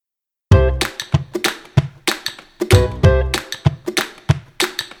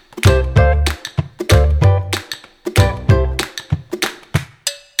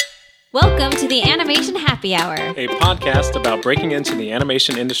to the Animation Happy Hour, a podcast about breaking into the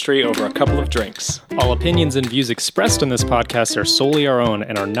animation industry over a couple of drinks. All opinions and views expressed on this podcast are solely our own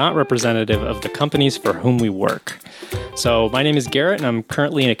and are not representative of the companies for whom we work. So, my name is Garrett, and I'm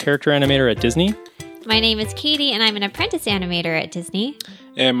currently a character animator at Disney. My name is Katie, and I'm an apprentice animator at Disney.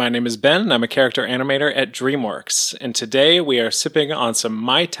 And my name is Ben, and I'm a character animator at DreamWorks. And today we are sipping on some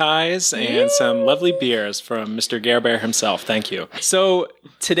Mai Tais and some lovely beers from Mr. Gerber himself. Thank you. So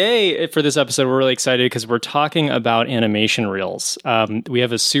today, for this episode, we're really excited because we're talking about animation reels. We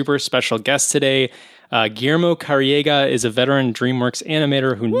have a super special guest today. Guillermo Carriega is a veteran DreamWorks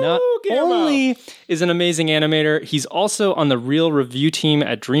animator who not only is an amazing animator, he's also on the reel review team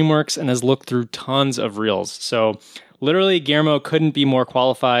at DreamWorks and has looked through tons of reels. So literally, Guillermo couldn't be more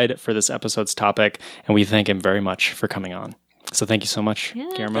qualified for this episode's topic, and we thank him very much for coming on. So thank you so much,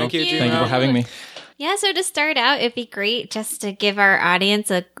 Guillermo. Thank you, Thank you for having me. Yeah, so to start out, it'd be great just to give our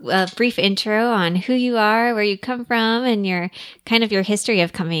audience a brief intro on who you are, where you come from, and your history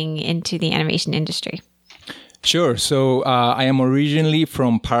of coming into the animation industry. Sure. So I am originally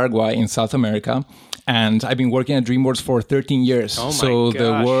from Paraguay in South America, and I've been working at DreamWorks for 13 years. Oh my so gosh.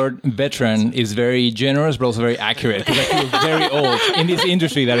 the word veteran is very generous, but also very accurate, because I feel very old in this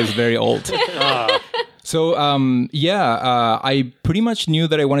industry that is very old. So, I pretty much knew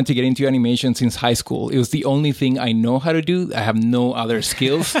that I wanted to get into animation since high school. It was the only thing I know how to do. I have no other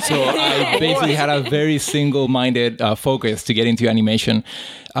skills. So I basically had a very single-minded focus to get into animation.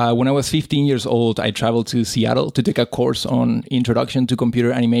 When I was 15 years old, I traveled to Seattle to take a course on Introduction to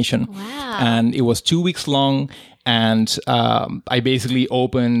Computer Animation. Wow. And it was 2 weeks long. And I basically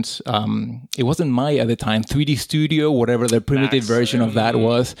opened, it wasn't Maya at the time, 3D Studio, whatever the primitive version of that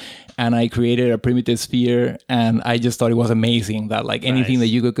was. And I created a primitive sphere. And I just thought it was amazing that like anything that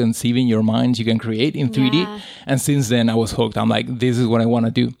you could conceive in your mind, you can create in 3D. Yeah. And since then, I was hooked. I'm like, this is what I want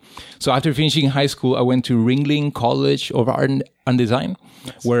to do. So after finishing high school, I went to Ringling College of Art and Design,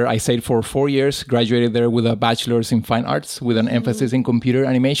 where I stayed for 4 years, graduated there with a bachelor's in fine arts with an emphasis in computer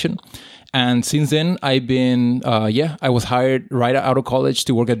animation. And since then, I've been, I was hired right out of college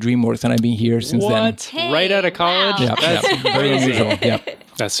to work at DreamWorks, and I've been here since then. Hey, Right out of college? wow. Yeah, very unusual. Yeah.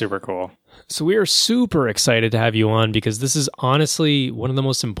 That's super cool. So we are super excited to have you on because this is honestly one of the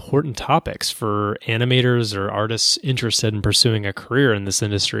most important topics for animators or artists interested in pursuing a career in this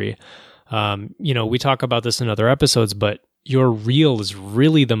industry. We talk about this in other episodes, but your reel is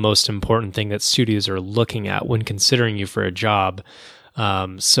really the most important thing that studios are looking at when considering you for a job.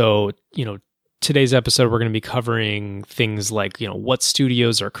 Today's episode, we're going to be covering things like, what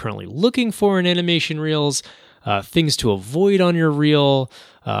studios are currently looking for in animation reels, things to avoid on your reel,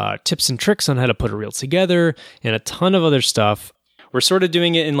 tips and tricks on how to put a reel together, and a ton of other stuff. We're sort of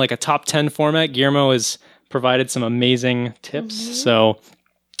doing it in like a top 10 format. Guillermo has provided some amazing tips. So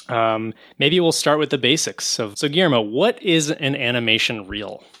maybe we'll start with the basics. So Guillermo, what is an animation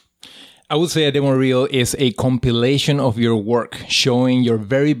reel? I would say a demo reel is a compilation of your work, showing your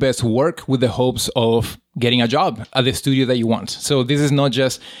very best work with the hopes of getting a job at the studio that you want. So this is not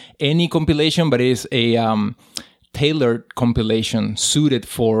just any compilation, but it is a tailored compilation suited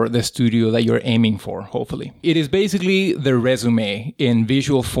for the studio that you're aiming for, hopefully. It is basically the resume in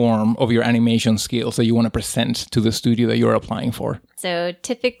visual form of your animation skills that you want to present to the studio that you're applying for. So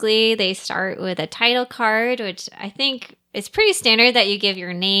typically they start with a title card, which I think is pretty standard that you give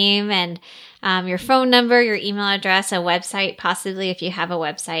your name and your phone number, your email address, a website, possibly if you have a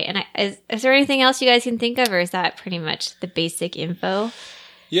website. And is there anything else you guys can think of, or is that pretty much the basic info?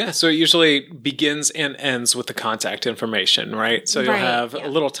 Yeah, so it usually begins and ends with the contact information, right? So you'll have a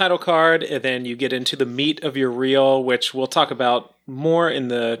little title card, and then you get into the meat of your reel, which we'll talk about more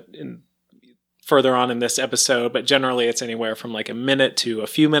in further on in this episode, but generally it's anywhere from like a minute to a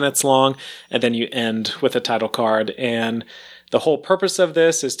few minutes long, and then you end with a title card. And the whole purpose of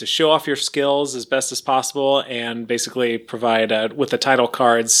this is to show off your skills as best as possible and basically provide with the title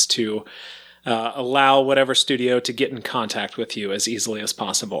cards to allow whatever studio to get in contact with you as easily as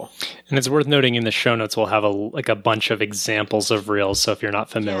possible. And it's worth noting in the show notes, we'll have a bunch of examples of reels. So if you're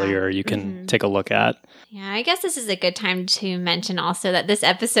not familiar, you can take a look at. Yeah, I guess this is a good time to mention also that this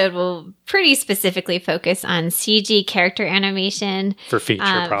episode will pretty specifically focus on CG character animation. For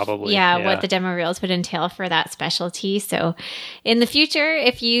feature, probably. Yeah, what the demo reels would entail for that specialty. So in the future,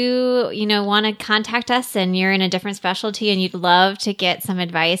 if you want to contact us and you're in a different specialty and you'd love to get some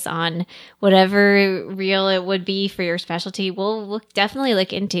advice on whatever reel it would be for your specialty, we'll definitely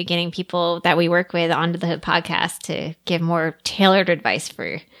look into getting people that we work with onto the podcast to give more tailored advice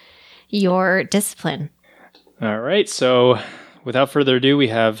for your discipline. All right. So without further ado, we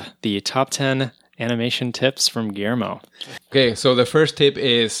have the top 10 animation tips from Guillermo. Okay, so the first tip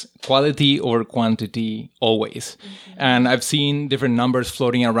is quality over quantity always. And I've seen different numbers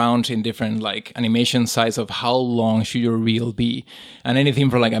floating around in different like animation sites of how long should your reel be. And anything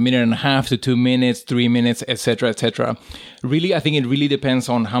from like 1.5 minutes to 2 minutes, 3 minutes, etc., etc. Really, I think it really depends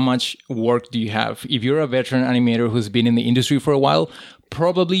on how much work do you have. If you're a veteran animator who's been in the industry for a while,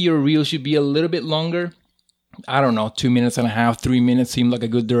 probably your reel should be a little bit longer. I don't know, 2.5 minutes, 3 minutes seem like a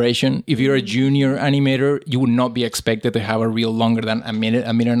good duration. If you're a junior animator, you would not be expected to have a reel longer than 1 minute,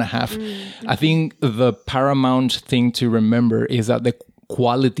 1.5 minutes. I think the paramount thing to remember is that the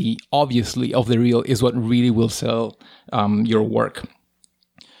quality, obviously, of the reel is what really will sell your work.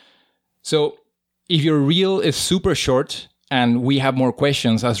 So if your reel is super short, and we have more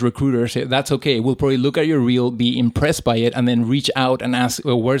questions as recruiters, that's okay. We'll probably look at your reel, be impressed by it, and then reach out and ask,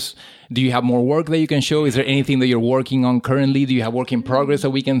 do you have more work that you can show? Is there anything that you're working on currently? Do you have work in progress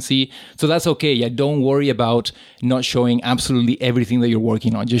that we can see? So that's okay. Yeah, don't worry about not showing absolutely everything that you're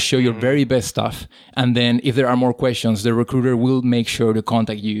working on. Just show your very best stuff. And then if there are more questions, the recruiter will make sure to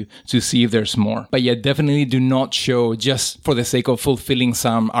contact you to see if there's more. But yeah, definitely do not show just for the sake of fulfilling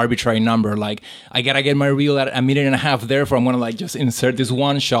some arbitrary number. Like, I gotta get my reel at 1.5 minutes, therefore I'm gonna like just insert this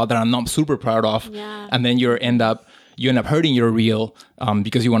one shot that I'm not super proud of. Yeah. And then you end up hurting your reel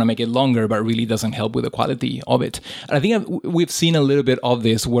because you want to make it longer, but really doesn't help with the quality of it. And I think we've seen a little bit of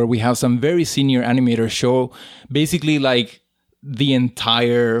this where we have some very senior animators show basically like the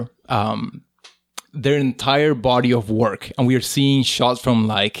entire their entire body of work, and we are seeing shots from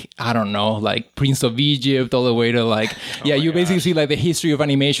like, I don't know, like Prince of Egypt all the way to like you basically see like the history of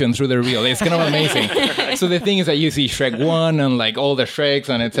animation through the reel. It's kind of amazing. So the thing is that you see Shrek 1 and like all the Shreks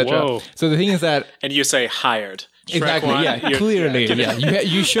and etc. So the thing is that, and you say hired. Shrek exactly. 1, yeah, clearly. Yeah,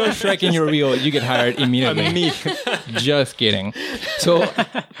 you show Shrek in your reel, you get hired immediately. Just kidding. So,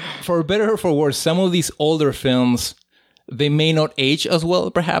 for better or for worse, some of these older films, they may not age as well,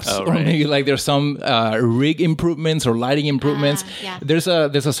 perhaps, or maybe like there's some rig improvements or lighting improvements. There's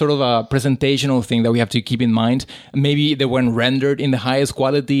a sort of a presentational thing that we have to keep in mind. Maybe they weren't rendered in the highest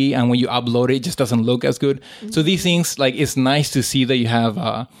quality, and when you upload it, it just doesn't look as good. So these things, like, it's nice to see that you have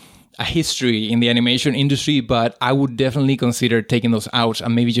a history in the animation industry, but I would definitely consider taking those out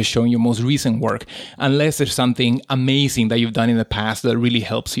and maybe just showing your most recent work, unless there's something amazing that you've done in the past that really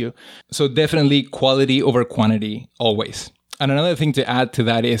helps you. So definitely quality over quantity, always. And another thing to add to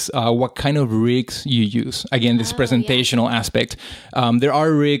that is what kind of rigs you use. Again, this presentational aspect. There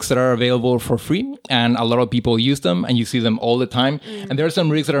are rigs that are available for free, and a lot of people use them, and you see them all the time. And there are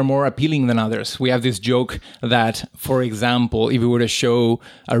some rigs that are more appealing than others. We have this joke that, for example, if we were to show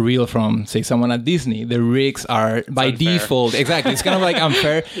a reel from, say, someone at Disney, the rigs are by default, exactly, it's kind of like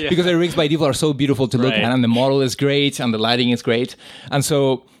unfair because the rigs by default are so beautiful to look at, and the model is great, and the lighting is great. And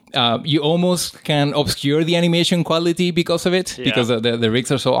so you almost can obscure the animation quality because of it, because the rigs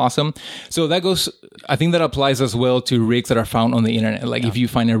are so awesome. So that goes, I think that applies as well to rigs that are found on the internet. Like if you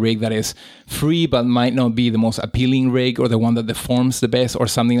find a rig that is free but might not be the most appealing rig, or the one that deforms the best, or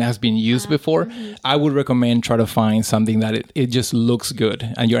something that has been used before, I would recommend try to find something that it just looks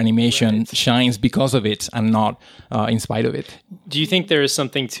good and your animation shines because of it and not in spite of it. Do you think there is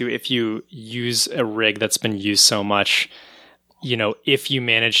something to, if you use a rig that's been used so much, you know, if you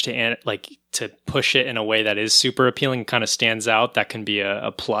manage to push it in a way that is super appealing, kind of stands out, that can be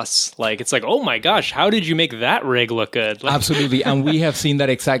a plus. Like, it's like, oh my gosh, how did you make that rig look good? Like, absolutely. And we have seen that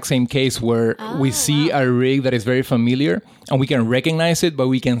exact same case where we see a rig that is very familiar and we can recognize it, but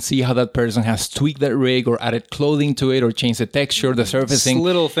we can see how that person has tweaked that rig or added clothing to it or changed the texture, the surfacing.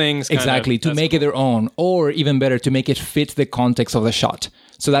 Little things. Exactly. To make it their own, or even better, to make it fit the context of the shot.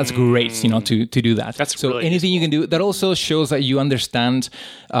 So that's great, you know, to do that. That's so really anything useful. You can do. That also shows that you understand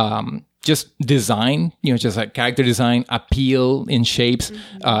just design, you know, just like character design, appeal in shapes,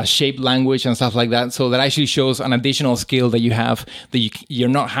 shape language and stuff like that. So that actually shows an additional skill that you have, that you're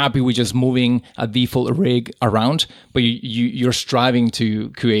not happy with just moving a default rig around, but you're striving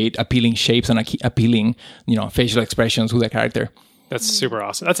to create appealing shapes and appealing, you know, facial expressions with a character. That's super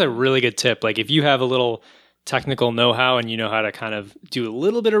awesome. That's a really good tip. Like if you have a little technical know-how and you know how to kind of do a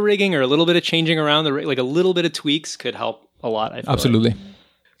little bit of rigging or a little bit of changing around the rig, like a little bit of tweaks could help a lot, I feel. Absolutely. Like.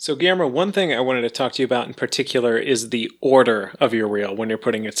 So Guillermo, one thing I wanted to talk to you about in particular is the order of your reel when you're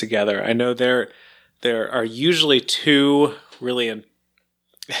putting it together. I know there are usually two really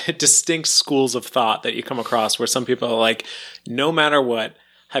distinct schools of thought that you come across, where some people are like, no matter what,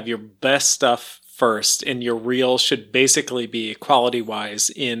 have your best stuff first, and your reel should basically be quality-wise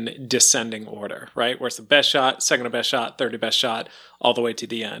in descending order, right? Where it's the best shot, second to best shot, third to best shot, all the way to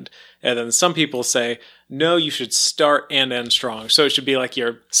the end. And then some people say, no, you should start and end strong. So it should be like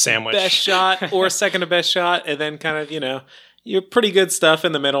your sandwich best shot or second to best shot, and then kind of, your pretty good stuff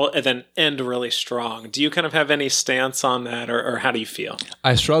in the middle, and then end really strong. Do you kind of have any stance on that, or how do you feel?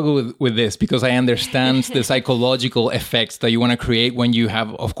 I struggle with this because I understand the psychological effects that you want to create when you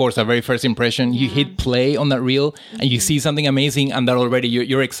have, of course, a very first impression. You hit play on that reel and you see something amazing, and that already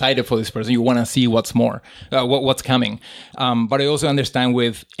you're excited for this person. You want to see what's coming. But I also understand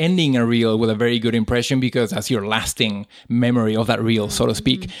with ending a reel with a very good impression, because that's your lasting memory of that reel, so to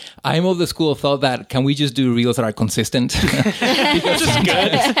speak. I'm of the school of thought that can we just do reels that are consistent? Because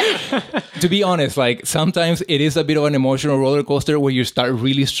to be honest, like sometimes it is a bit of an emotional roller coaster where you start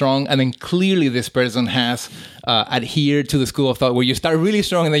really strong, and then clearly this person has adhered to the school of thought where you start really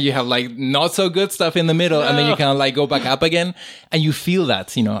strong, and then you have like not so good stuff in the middle, and then you kind of like go back up again, and you feel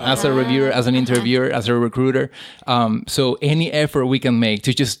that, as a reviewer, as an interviewer, as a recruiter. So any effort we can make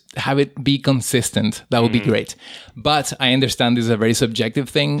to just have it be consistent, that would be great. But I understand this is a very subjective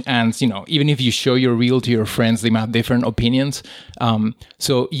thing, and even if you show your reel to your friends, they might have different opinions.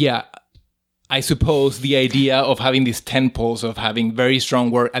 So yeah, I suppose the idea of having these 10 poles of having very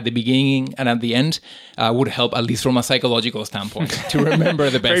strong work at the beginning and at the end would help, at least from a psychological standpoint, to remember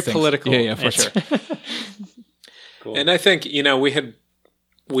the best very things. Political. Yeah, for sure. Cool. And I think,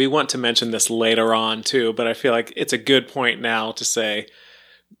 we want to mention this later on too, but I feel like it's a good point now to say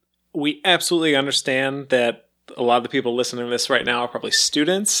we absolutely understand that a lot of the people listening to this right now are probably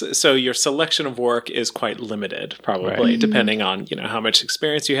students. So your selection of work is quite limited, probably, depending on, how much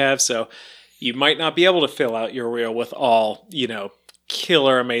experience you have. So you might not be able to fill out your reel with all,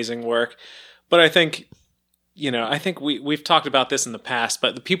 killer amazing work. But I think, we've talked about this in the past,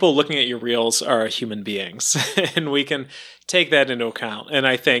 but the people looking at your reels are human beings, and we can take that into account. And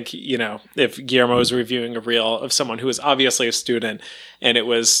I think, if Guillermo is reviewing a reel of someone who is obviously a student, and it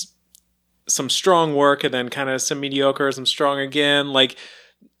was some strong work and then kind of some mediocre, some strong again, like,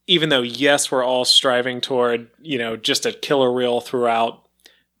 even though, yes, we're all striving toward, just a killer reel throughout,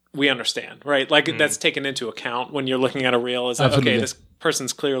 we understand, right? Like that's taken into account when you're looking at a reel, is that, okay, this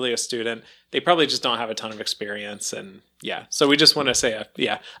person's clearly a student. They probably just don't have a ton of experience. And so we just want to say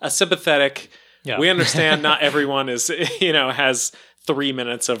a sympathetic, we understand not everyone is, has 3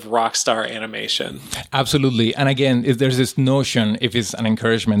 minutes of rock star animation. Absolutely. And again, if there's this notion, if it's an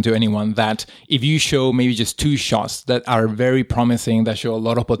encouragement to anyone, that if you show maybe just 2 shots that are very promising, that show a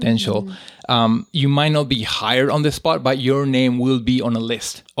lot of potential, you might not be hired on the spot, but your name will be on a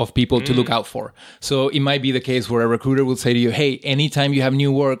list of people to look out for. So it might be the case where a recruiter will say to you, hey, anytime you have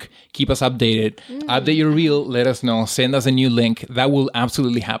new work, keep us updated. Update your reel, let us know, send us a new link. That will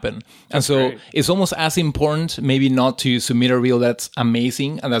absolutely happen. And so great. It's almost as important, maybe not to submit a reel that's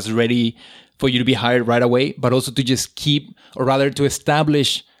amazing and that's ready for you to be hired right away, but also to just keep, or rather to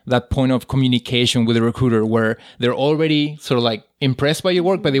establish that point of communication with the recruiter where they're already sort of like impressed by your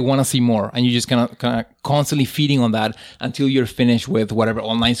work, but they want to see more. And you just kind of constantly feeding on that until you're finished with whatever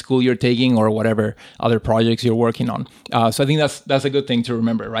online school you're taking or whatever other projects you're working on. So I think that's a good thing to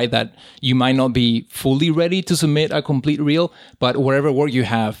remember, right? That you might not be fully ready to submit a complete reel, but whatever work you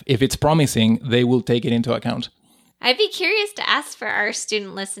have, if it's promising, they will take it into account. I'd be curious to ask for our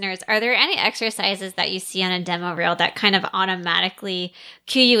student listeners, are there any exercises that you see on a demo reel that kind of automatically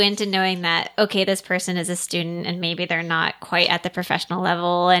cue you into knowing that, okay, this person is a student and maybe they're not quite at the professional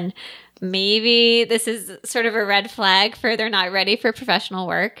level, and maybe this is sort of a red flag for they're not ready for professional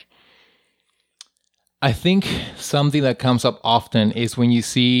work? I think something that comes up often is when you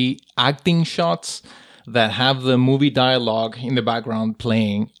see acting shots that have the movie dialogue in the background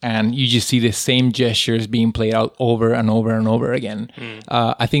playing, and you just see the same gestures being played out over and over and over again.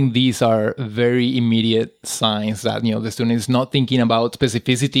 I think these are very immediate signs that, the student is not thinking about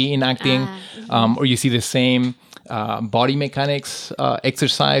specificity in acting, or you see the same body mechanics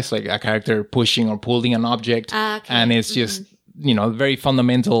exercise, like a character pushing or pulling an object, and it's just very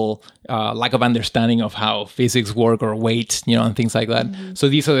fundamental lack of understanding of how physics work or weight, and things like that. So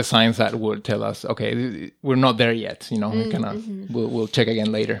these are the signs that would tell us, okay, we're not there yet. We'll check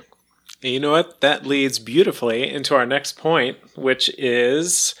again later. And you know what? That leads beautifully into our next point, which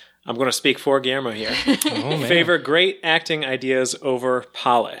is, I'm going to speak for Guillermo here. Favor great acting ideas over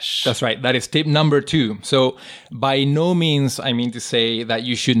polish. That's right. That is tip number 2. So by no means, I mean to say that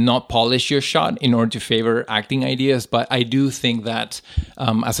you should not polish your shot in order to favor acting ideas. But I do think that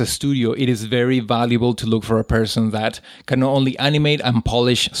as a studio, it is very valuable to look for a person that can not only animate and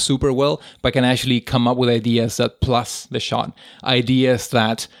polish super well, but can actually come up with ideas that plus the shot. Ideas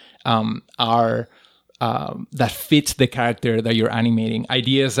that are that fits the character that you're animating.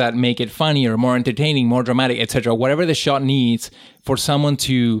 Ideas that make it funnier, more entertaining, more dramatic, etc. Whatever the shot needs for someone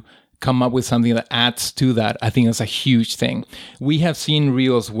to come up with something that adds to that, I think that's a huge thing. We have seen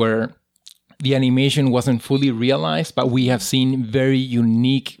reels where the animation wasn't fully realized, but we have seen very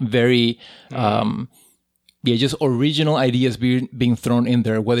unique, very just original ideas being thrown in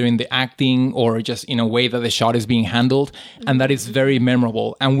there, whether in the acting or just in a way that the shot is being handled. And that is very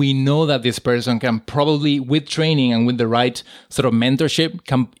memorable. And we know that this person can probably, with training and with the right sort of mentorship,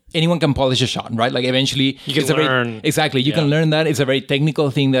 anyone can polish a shot, right? Like eventually you can learn. Exactly. You can learn that. It's a very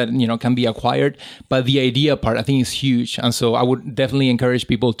technical thing that, can be acquired. But the idea part, I think, is huge. And so I would definitely encourage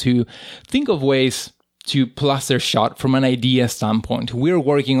people to think of ways to plus their shot from an idea standpoint. We're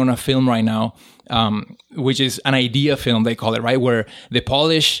working on a film right now, which is an idea film, they call it, right? Where the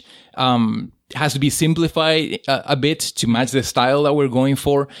polish has to be simplified a bit to match the style that we're going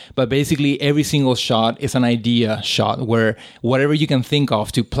for. But basically, every single shot is an idea shot where whatever you can think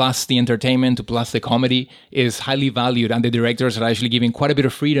of to plus the entertainment, to plus the comedy is highly valued. And the directors are actually giving quite a bit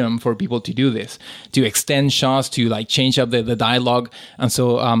of freedom for people to do this, to extend shots, to like change up the dialogue. And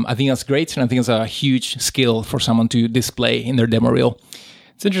so I think that's great. And I think it's a huge skill for someone to display in their demo reel.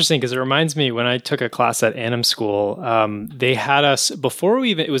 It's interesting because it reminds me when I took a class at Anim School, they had us, before we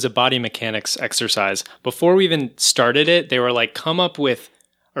even, it was a body mechanics exercise. Before we even started it, they were like, come up with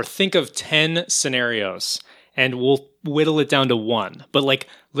or think of 10 scenarios and we'll whittle it down to one. But like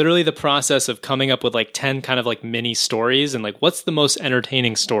literally the process of coming up with like 10 kind of like mini stories and like, what's the most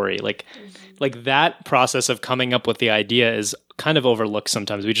entertaining story? Like that process of coming up with the idea is kind of overlooked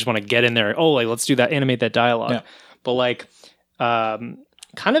sometimes. We just want to get in there. Oh, like let's do that, animate that dialogue. Yeah. But like,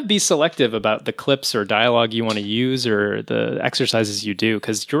 kind of be selective about the clips or dialogue you want to use or the exercises you do,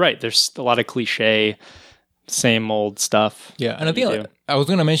 because you're right, there's a lot of cliche, same old stuff. Yeah, and I think I was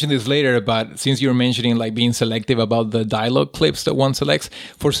going to mention this later, but since you're mentioning like being selective about the dialogue clips that one selects,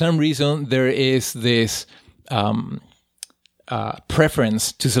 for some reason there is this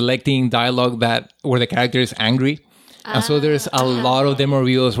preference to selecting dialogue where the character is angry. And so there's a lot of demo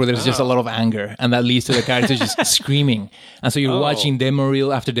reels where there's just a lot of anger, and that leads to the characters just screaming. And so you're watching demo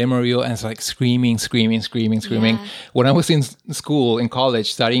reel after demo reel, and it's like screaming. Yeah. When I was in school, in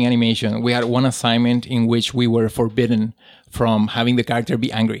college, studying animation, we had one assignment in which we were forbidden from having the character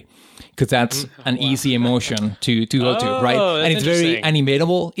be angry. Because that's an easy emotion to go to, right? And it's very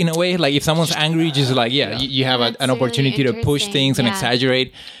animatable in a way. Like if someone's angry, just like, you have an opportunity to push things and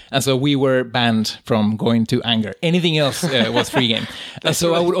exaggerate. And so we were banned from going to anger. Anything else was free game. And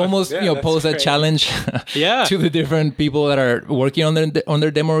so I would almost pose that challenge to the different people that are working on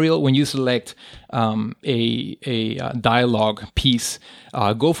their demo reel. When you select a dialogue piece,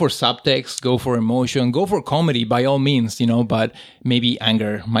 go for subtext, go for emotion, go for comedy by all means, but maybe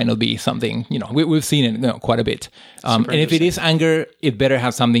anger might not be something, we've seen it quite a bit. And if it is anger, it better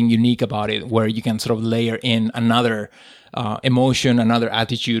have something unique about it where you can sort of layer in another emotion, another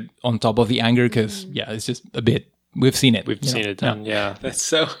attitude on top of the anger, because it's just a bit. We've seen it. We've seen it done. Yeah. That's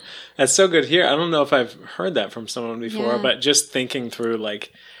so good here. I don't know if I've heard that from someone before, but just thinking through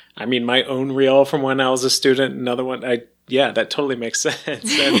my own reel from when I was a student, another one, that totally makes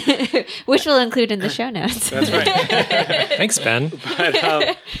sense. Which we'll include in the show notes. That's right. Thanks, Ben.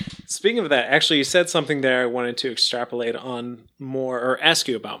 But speaking of that, actually, you said something there I wanted to extrapolate on more or ask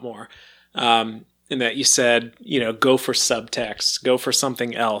you about more. In that you said, go for subtext, go for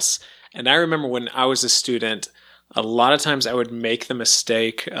something else. And I remember when I was a student, a lot of times I would make the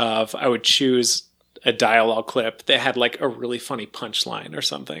mistake of I would choose a dialogue clip that had like a really funny punchline or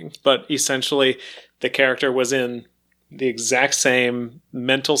something. But essentially, the character was in the exact same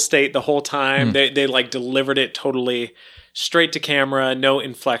mental state the whole time. They like delivered it totally straight to camera, no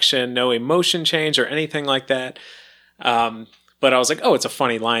inflection, no emotion change or anything like that. But I was like, oh, it's a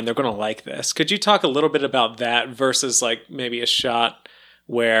funny line. They're going to like this. Could you talk a little bit about that versus like maybe a shot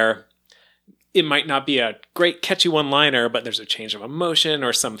where it might not be a great catchy one-liner, but there's a change of emotion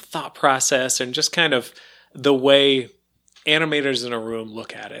or some thought process and just kind of the way animators in a room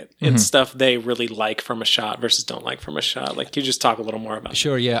look at it and stuff they really like from a shot versus don't like from a shot. Like, can you just talk a little more about that?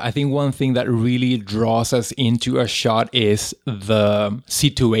 Sure, yeah. I think one thing that really draws us into a shot is the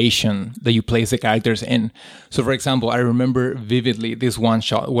situation that you place the characters in. So, for example, I remember vividly this one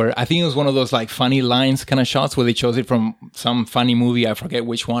shot where I think it was one of those like funny lines kind of shots where they chose it from some funny movie. I forget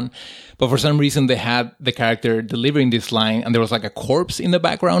which one. But for some reason, they had the character delivering this line and there was like a corpse in the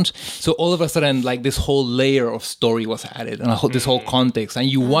background. So all of a sudden, like this whole layer of story was added and this whole context. And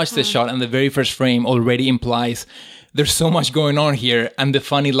you watch the shot and the very first frame already implies there's so much going on here. And the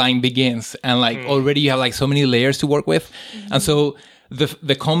funny line begins. And like already you have like so many layers to work with. And so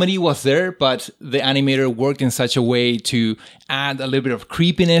the comedy was there, but the animator worked in such a way to add a little bit of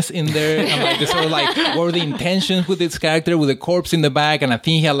creepiness in there. And like, sort of like, what were the intentions with this character with a corpse in the back? And I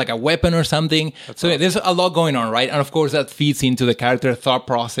think he had like a weapon or something. So awesome. There's a lot going on, right? And of course, that feeds into the character thought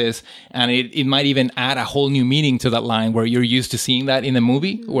process. And it might even add a whole new meaning to that line where you're used to seeing that in the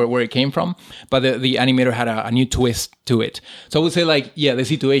movie where it came from. But the animator had a new twist to it. So I would say like, yeah, the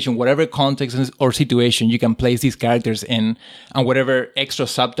situation, whatever context or situation you can place these characters in and whatever extra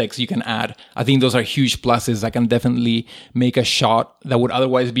subtext you can add, I think those are huge pluses that can definitely make a shot that would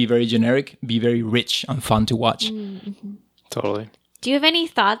otherwise be very generic, be very rich and fun to watch. Mm-hmm. Totally. Do you have any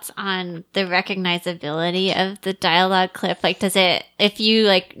thoughts on the recognizability of the dialogue clip? Like, does it, if you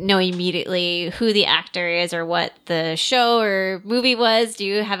like know immediately who the actor is or what the show or movie was, do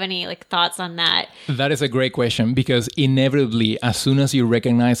you have any like thoughts on that? That is a great question because inevitably, as soon as you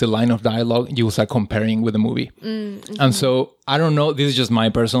recognize a line of dialogue, you will start comparing with the movie. Mm-hmm. And so, I don't know, this is just my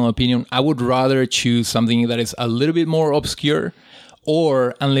personal opinion. I would rather choose something that is a little bit more obscure,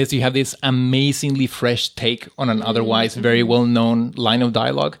 or unless you have this amazingly fresh take on an otherwise very well-known line of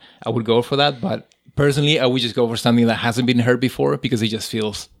dialogue, I would go for that. But personally, I would just go for something that hasn't been heard before because it just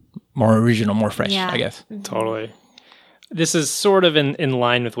feels more original, more fresh, I guess. Mm-hmm. Totally. This is sort of in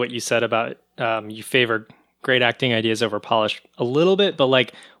line with what you said about you favor great acting ideas over polish a little bit, but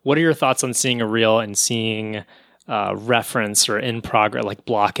like, what are your thoughts on seeing a reel and seeing reference or in progress, like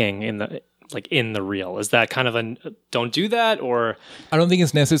blocking in the reel? Is that kind of don't do that, or? I don't think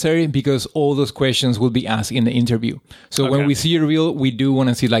it's necessary because all those questions will be asked in the interview. So when we see a reel, we do want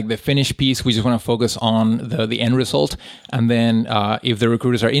to see like the finished piece. We just want to focus on the end result. And then if the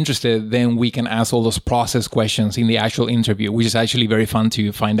recruiters are interested, then we can ask all those process questions in the actual interview, which is actually very fun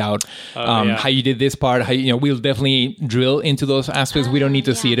to find out how you did this part. How we'll definitely drill into those aspects. We don't need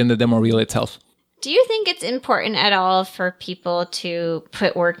to see it in the demo reel itself. Do you think it's important at all for people to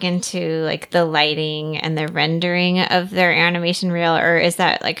put work into like the lighting and the rendering of their animation reel, or is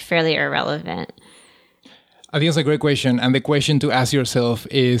that like fairly irrelevant? I think it's a great question. And the question to ask yourself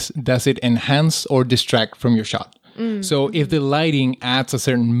is, does it enhance or distract from your shot? So if the lighting adds a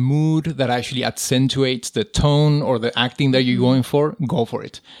certain mood that actually accentuates the tone or the acting that you're going for, go for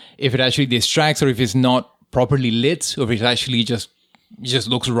it. If it actually distracts, or if it's not properly lit, or if it actually just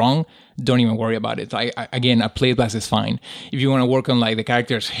looks wrong, don't even worry about it. Again, a plate glass is fine. If you want to work on like the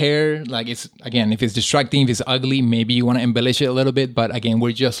character's hair, like it's, again, if it's distracting, if it's ugly, maybe you want to embellish it a little bit. But again,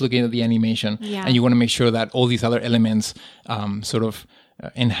 we're just looking at the animation, and you want to make sure that all these other elements sort of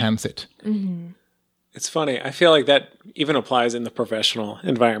enhance it. Mm-hmm. It's funny. I feel like that even applies in the professional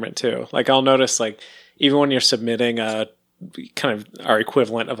environment too. Like I'll notice, like even when you're submitting a kind of our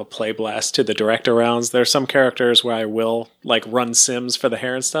equivalent of a play blast to the director rounds, there are some characters where I will like run sims for the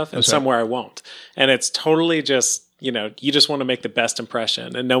hair and stuff, and some where I won't. And it's totally just, you just want to make the best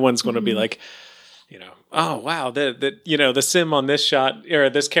impression, and no one's going to be like, oh wow, the sim on this shot, or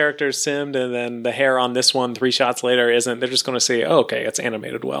this character's simmed, and then the hair on this one 3 shots later isn't. They're just going to say, oh, okay, it's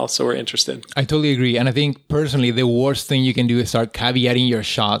animated well, so we're interested. I totally agree. And I think personally, the worst thing you can do is start caveating your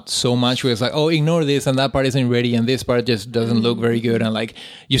shot so much where it's like, oh, ignore this, and that part isn't ready, and this part just doesn't look very good. And like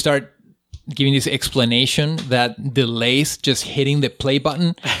you start giving this explanation that delays just hitting the play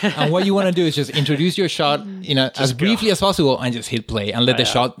button. And what you want to do is just introduce your shot as briefly as possible and just hit play and let the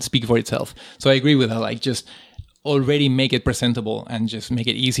shot speak for itself. So I agree with that. Like just already make it presentable and just make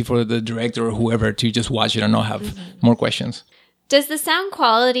it easy for the director or whoever to just watch it and not have more questions. Does the sound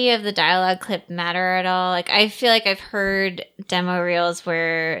quality of the dialogue clip matter at all? Like, I feel like I've heard demo reels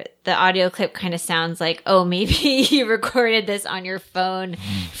where the audio clip kind of sounds like, oh, maybe you recorded this on your phone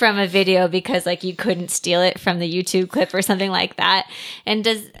from a video because like you couldn't steal it from the YouTube clip or something like that. And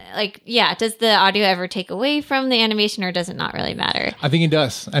does the audio ever take away from the animation, or does it not really matter? I think it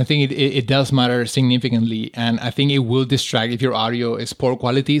does. I think it does matter significantly. And I think it will distract if your audio is poor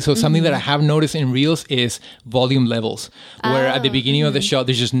quality. So something that I have noticed in reels is volume levels, where at the beginning of the shot,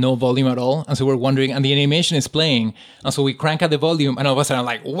 there's just no volume at all. And so we're wondering, and the animation is playing. And so we crank up the volume, and all of a sudden I'm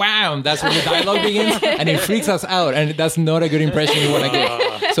like, wow, that's when the dialogue begins. And it freaks us out. And that's not a good impression you want to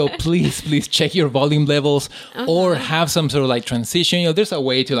get. So please check your volume levels or have some sort of like transition. There's a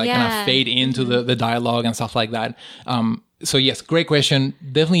way to like kind of fade into the dialogue and stuff like that. So yes, great question.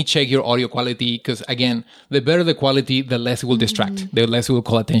 Definitely check your audio quality, because again, the better the quality, the less it will distract, the less it will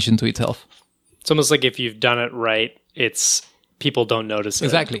call attention to itself. It's almost like if you've done it right, it's people don't notice it.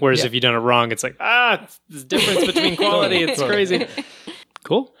 Exactly. Whereas if you've done it wrong, it's like, there's a difference between quality. It's crazy.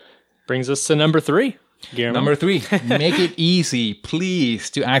 Cool. Brings us to number 3. Guillermo? Number 3, make it easy, please,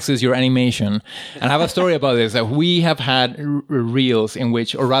 to access your animation. And I have a story about this. That we have had reels in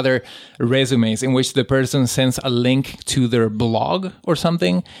which, or rather resumes, in which the person sends a link to their blog or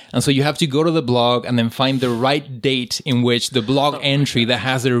something. And so you have to go to the blog and then find the right date in which the blog entry that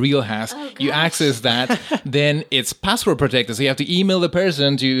has the reel has. You access that, then it's password protected. So you have to email the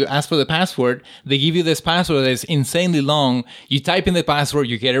person to ask for the password. They give you this password that's insanely long. You type in the password,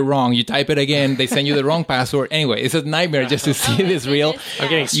 you get it wrong. You type it again, they send you the wrong password. Anyway, it's a nightmare just to see this reel. I'm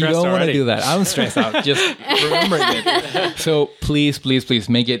getting stressed. You don't want to already. do that. I'm stressed out just remembering it. So please, please, please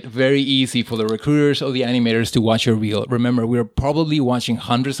make it very easy for the recruiters or the animators to watch your reel. Remember, we're probably watching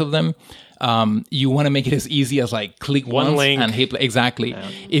hundreds of them. You want to make it as easy as like click One once link. and hit play. Exactly. Yeah.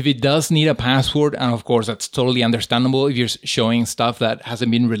 If it does need a password, and of course that's totally understandable if you're showing stuff that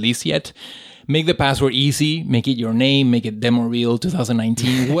hasn't been released yet, make the password easy, make it your name, make it Demo Reel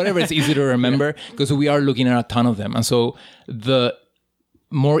 2019, whatever it's easy to remember, because we are looking at a ton of them. And so the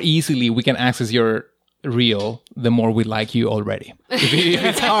more easily we can access your reel, the more we like you already.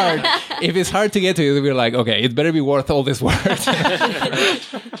 If it's hard to get to it, we're like, okay, it better be worth all this work.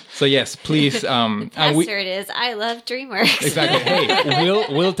 So yes, please. Password is I love DreamWorks. Exactly. Hey,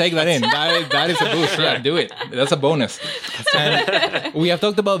 we'll take that in. That is a boost. Yeah, do it. That's a bonus. And we have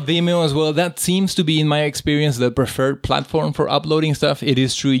talked about Vimeo as well. That seems to be, in my experience, the preferred platform for uploading stuff. It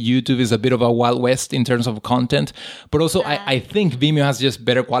is true YouTube is a bit of a Wild West in terms of content, but also I think Vimeo has just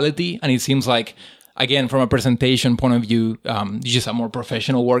better quality, and it seems like, again, from a presentation point of view, you just have more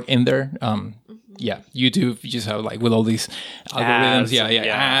professional work in there. Yeah, YouTube, you just have like with all these algorithms,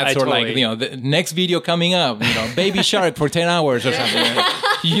 ads, or like, the next video coming up, Baby Shark for 10 hours or something.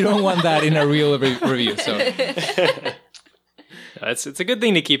 You don't want that in a real review. So it's a good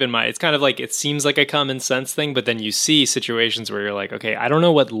thing to keep in mind. It's kind of like, it seems like a common sense thing, but then you see situations where you're like, okay, I don't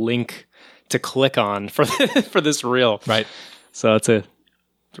know what link to click on for this reel. Right. So it's a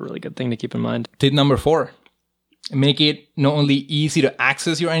really good thing to keep in mind. Tip number 4. Make it not only easy to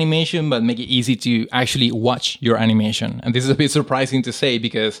access your animation, but make it easy to actually watch your animation. And this is a bit surprising to say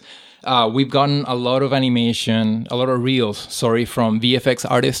because we've gotten a lot of reels, from VFX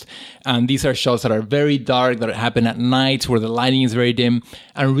artists. And these are shots that are very dark, that happen at night where the lighting is very dim.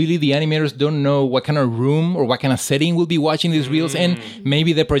 And really the animators don't know what kind of room or what kind of setting we'll be watching these reels in.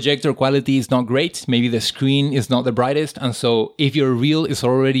 Maybe the projector quality is not great. Maybe the screen is not the brightest. And so if your reel is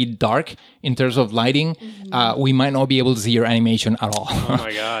already dark in terms of lighting, we might not be able to see your animation at all. Oh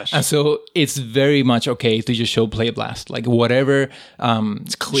my gosh. And so it's very much okay to just show Play Blast. Like whatever...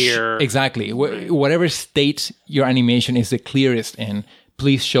 it's clear. Exactly. Whatever state your animation is the clearest in,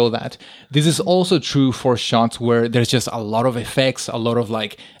 please show that. This is also true for shots where there's just a lot of effects, a lot of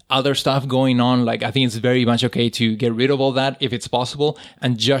like other stuff going on. Like I think it's very much okay to get rid of all that if it's possible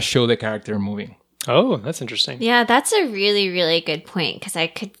and just show the character moving. Oh, that's interesting. Yeah, that's a really, really good point because I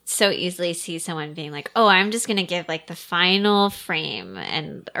could so easily see someone being like, oh, I'm just going to give like the final frame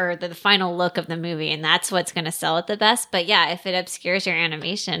or the final look of the movie and that's what's going to sell it the best. But yeah, if it obscures your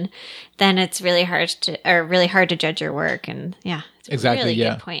animation, then it's really hard to judge your work. And yeah, it's a really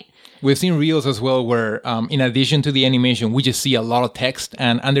good point. We've seen reels as well where, in addition to the animation, we just see a lot of text.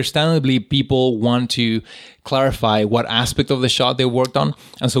 And understandably, people want to clarify what aspect of the shot they worked on.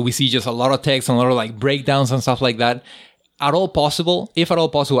 And so we see just a lot of text and a lot of like breakdowns and stuff like that. If at all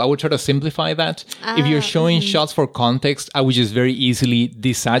possible, I would try to simplify that. If you're showing shots for context, I would just very easily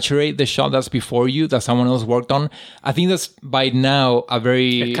desaturate the shot that's before you that someone else worked on. I think that's by now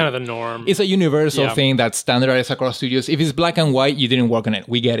kind of the norm. It's a universal thing that's standardized across studios. If it's black and white, you didn't work on it.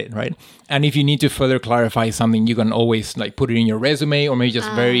 We get it, right? And if you need to further clarify something, you can always like put it in your resume or maybe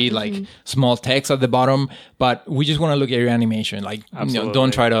just like small text at the bottom. But we just want to look at your animation. Like,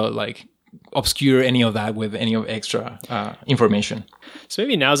 don't try to like obscure any of that with any of extra information. So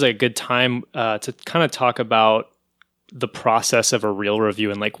maybe now's a good time to kind of talk about the process of a reel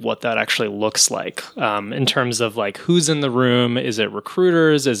review and like what that actually looks like in terms of like who's in the room. Is it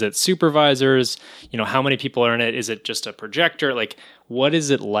recruiters? Is it supervisors? How many people are in it? Is it just a projector? Like, what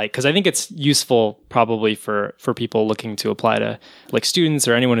is it like? Because I think it's useful probably for people looking to apply to like students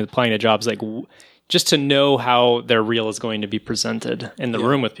or anyone applying to jobs, like just to know how their reel is going to be presented in the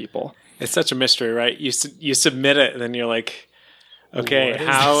room with people. It's such a mystery, right? You submit it, and then you're like, okay,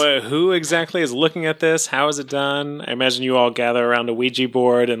 who exactly is looking at this? How is it done? I imagine you all gather around a Ouija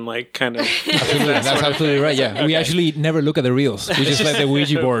board and like kind of... That's absolutely right, yeah. Okay. We actually never look at the reels. We just let the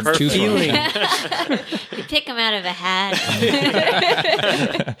Ouija board choose from. You pick them out of a hat.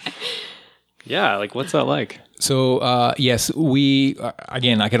 Yeah, like what's that like? So yes, we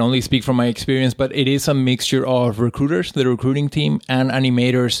again, I can only speak from my experience, but it is a mixture of recruiters, the recruiting team, and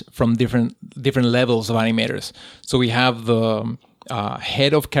animators from different levels of animators. So we have the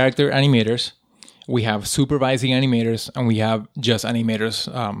head of character animators, we have supervising animators, and we have just animators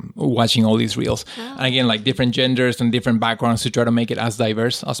watching all these reels. Oh. And again, like different genders and different backgrounds to try to make it as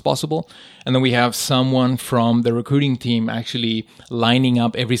diverse as possible. And then we have someone from the recruiting team actually lining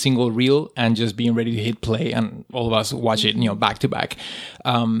up every single reel and just being ready to hit play, and all of us watch it, back to back.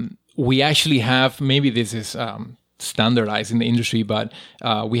 We actually have, maybe this is standardized in the industry, but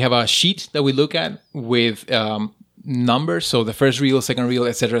we have a sheet that we look at with numbers, so the first reel, second reel,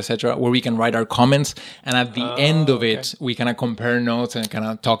 etc., where we can write our comments, and at the end of it we kind of compare notes and kind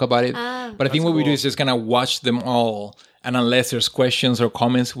of talk about it. But I think what we do is just kind of watch them all, and unless there's questions or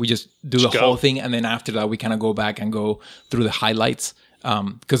comments, we just do the whole thing, and then after that we kind of go back and go through the highlights,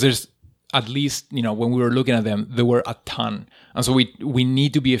 because there's at least, when we were looking at them, there were a ton, and so we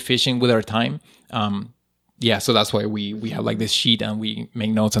need to be efficient with our time. So that's why we have like this sheet, and we make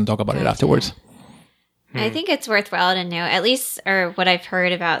notes and talk about it afterwards. I think it's worthwhile to know, at least, or what I've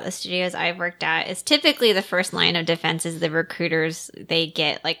heard about the studios I've worked at, is typically the first line of defense is the recruiters. They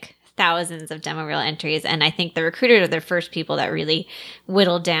get like thousands of demo reel entries. And I think the recruiters are the first people that really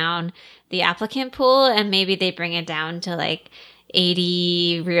whittle down the applicant pool. And maybe they bring it down to like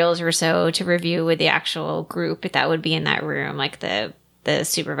 80 reels or so to review with the actual group that would be in that room, like the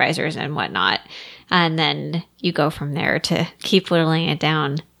supervisors and whatnot. And then you go from there to keep whittling it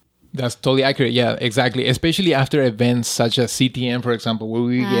down. That's totally accurate. Yeah, exactly. Especially after events such as CTM, for example, where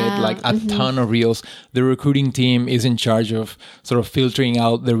we get like a ton of reels. The recruiting team is in charge of sort of filtering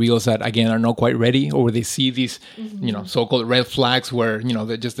out the reels that, again, are not quite ready, or where they see these, so-called red flags where,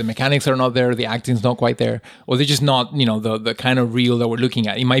 just the mechanics are not there, the acting's not quite there, or they're just not, the kind of reel that we're looking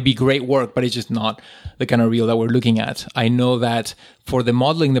at. It might be great work, but it's just not the kind of reel that we're looking at. I know that for the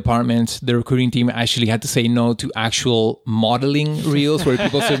modeling department, the recruiting team actually had to say no to actual modeling reels where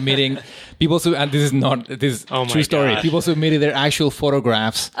people and this is true story. God. People submitted their actual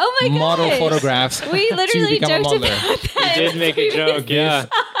photographs, model photographs. We literally joked about that. We did make a joke, yeah.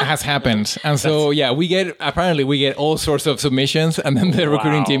 It has happened. And so, we get all sorts of submissions, and then the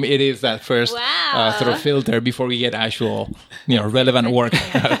recruiting team, it is that first sort of filter before we get actual, relevant work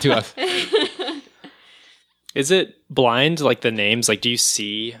to us. Is it blind, like the names? Like, do you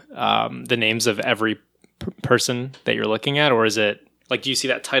see the names of every person that you're looking at? Or is it, like, do you see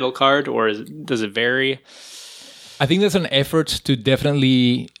that title card? Or does it vary? I think there's an effort to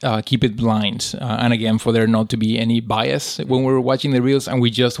definitely keep it blind. And again, for there not to be any bias when we're watching the reels, and we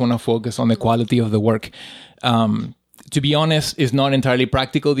just want to focus on the quality of the work. To be honest, it's not entirely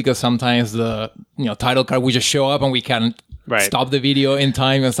practical, because sometimes the title card will just show up and we can't stop the video in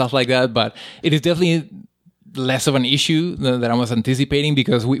time and stuff like that. But it is definitely less of an issue that I was anticipating,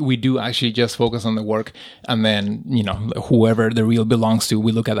 because we do actually just focus on the work, and then whoever the reel belongs to,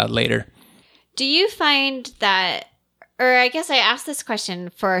 we look at that later. Do you find that, or I guess I asked this question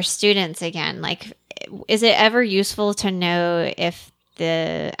for our students again, like, is it ever useful to know if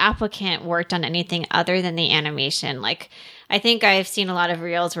the applicant worked on anything other than the animation? Like, I think I've seen a lot of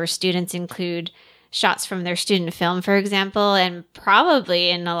reels where students include shots from their student film, for example, and probably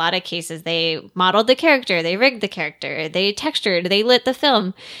in a lot of cases they modeled the character, they rigged the character, they textured, they lit the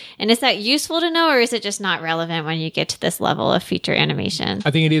film. And is that useful to know, or is it just not relevant when you get to this level of feature animation?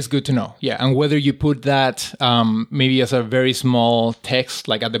 I think it is good to know. Yeah. And whether you put that maybe as a very small text,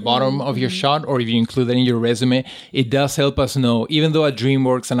 like at the bottom of your shot, or if you include that in your resume, it does help us know. Even though at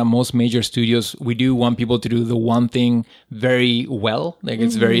DreamWorks and at most major studios, we do want people to do the one thing very well, like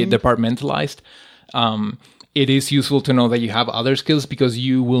it's very departmentalized. It is useful to know that you have other skills, because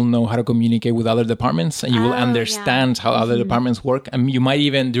you will know how to communicate with other departments, and you will understand how other departments work. And you might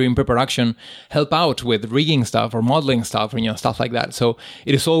even, during pre-production, help out with rigging stuff or modeling stuff, or stuff like that. So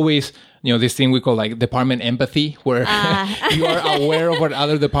it is always, this thing we call like department empathy, where you are aware of what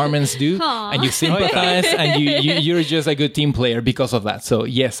other departments do, and you sympathize, and you're just a good team player because of that. So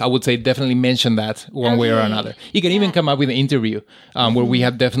yes, I would say definitely mention that one way or another. You can even come up with an interview where we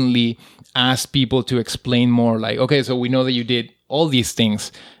have definitely asked people to explain more, like, okay, so we know that you did all these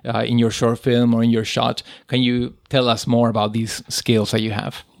things in your short film or in your shot. Can you tell us more about these skills that you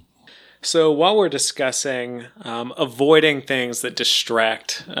have? So while we're discussing avoiding things that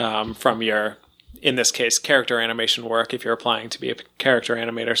distract from your, in this case, character animation work, if you're applying to be a character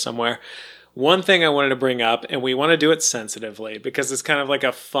animator somewhere, one thing I wanted to bring up, and we want to do it sensitively because it's kind of like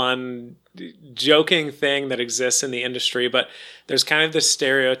a fun, joking thing that exists in the industry, but there's kind of this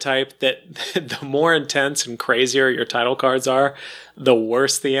stereotype that the more intense and crazier your title cards are, the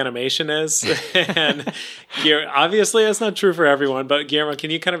worse the animation is. And obviously that's not true for everyone, but Guillermo,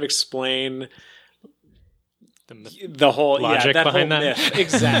 can you kind of explain the whole logic behind that? Myth.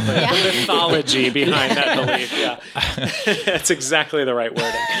 Exactly. The mythology behind that belief. Yeah. That's exactly the right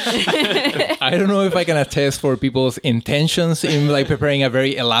wording. I don't know if I can attest for people's intentions in like preparing a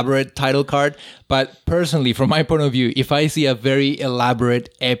very elaborate title card, but personally, from my point of view, if I see a very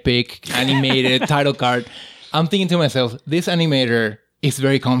elaborate, epic, animated title card, I'm thinking to myself, this animator is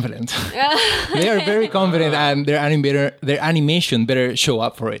very confident. They are very confident, and their animation better show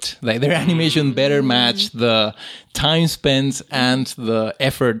up for it. Like their animation better match the time spent and the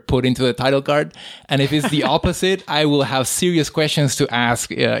effort put into the title card. And if it's the opposite, I will have serious questions to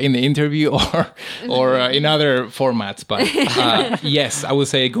ask in the interview or in other formats. But yes, I would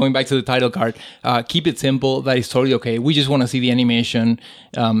say going back to the title card, keep it simple. That is totally okay. We just want to see the animation.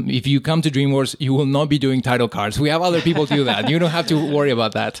 If you come to DreamWorks, you will not be doing title cards. We have other people do that. You don't have to worry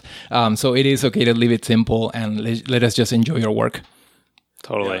about that. So it is okay to leave it simple and let us just enjoy your work.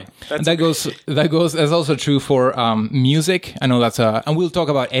 Totally. Yeah, and that's also true for music. I know and we'll talk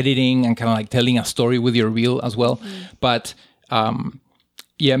about editing and kind of like telling a story with your reel as well. But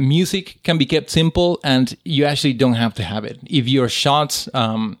music can be kept simple, and you actually don't have to have it. If your shots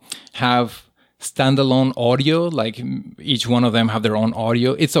have standalone audio, like each one of them have their own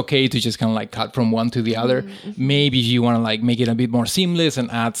audio, it's okay to just kind of like cut from one to the other. Maybe if you want to like make it a bit more seamless and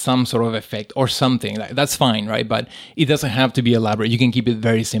add some sort of effect or something, like that's fine, right? But it doesn't have to be elaborate. You can keep it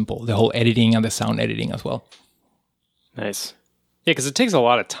very simple, the whole editing and the sound editing as well. Nice. Yeah, because it takes a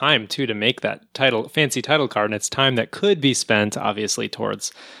lot of time too to make that fancy title card, and it's time that could be spent obviously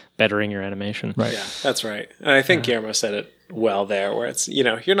towards bettering your animation. Right. Yeah, that's right. And I think Guillermo said it well there, where it's,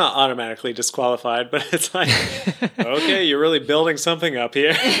 you're not automatically disqualified, but it's like, okay, you're really building something up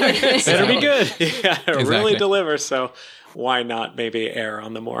here. Better be good. Yeah, really deliver. So why not maybe err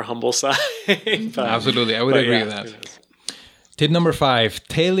on the more humble side? Absolutely. I would agree with that. Tip number 5,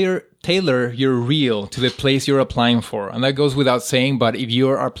 tailor your reel to the place you're applying for. And that goes without saying, but if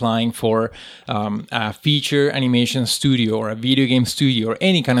you're applying for a feature animation studio or a video game studio or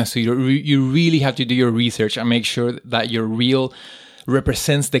any kind of studio, you really have to do your research and make sure that your reel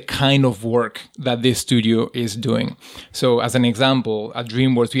represents the kind of work that this studio is doing. So as an example, at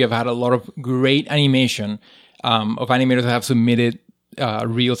DreamWorks, we have had a lot of great animation of animators that have submitted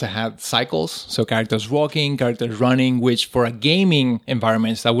reels that had cycles, so characters walking, characters running, which for a gaming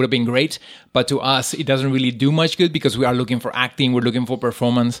environment that would have been great, but to us it doesn't really do much good because we are looking for acting, we're looking for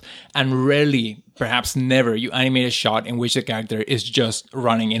performance, and rarely, perhaps never, you animate a shot in which the character is just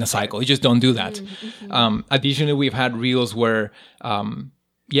running in a cycle. You just don't do that. Additionally, we've had reels where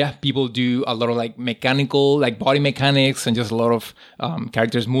people do a lot of like mechanical, like body mechanics and just a lot of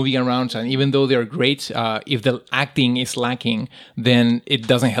characters moving around. And even though they're great, if the acting is lacking, then it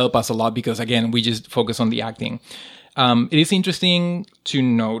doesn't help us a lot because, again, we just focus on the acting. It is interesting to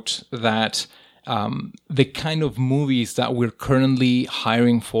note that the kind of movies that we're currently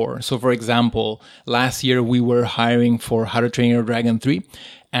hiring for. So, for example, last year we were hiring for How to Train Your Dragon 3.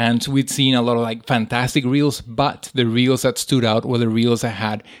 And we'd seen a lot of like fantastic reels, but the reels that stood out were the reels that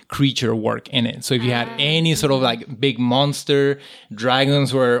had creature work in it. So if you had any sort of like big monster,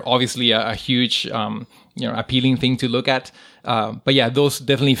 dragons were obviously a huge, appealing thing to look at. But yeah, those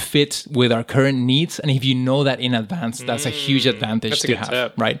definitely fit with our current needs. And if you know that in advance, that's a huge advantage to have,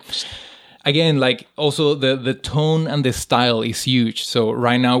 tip. Right? Again, like also the tone and the style is huge. So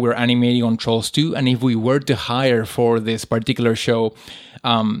right now we're animating on Trolls 2. And if we were to hire for this particular show,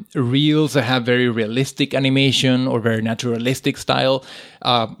 reels that have very realistic animation or very naturalistic style,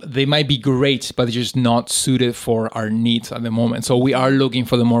 they might be great, but they're just not suited for our needs at the moment. So we are looking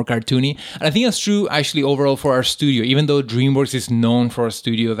for the more cartoony. And I think that's true actually overall for our studio, even though DreamWorks is known for a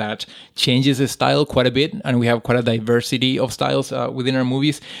studio that changes its style quite a bit. And we have quite a diversity of styles within our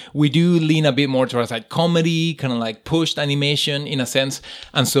movies. We do lean a bit more towards like comedy, kind of like pushed animation in a sense.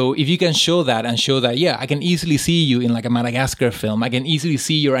 And so if you can show that, yeah, I can easily see you in like a Madagascar film. I can easily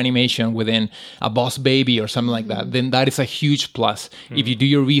see your animation within a Boss Baby or something like that, then that is a huge plus if you do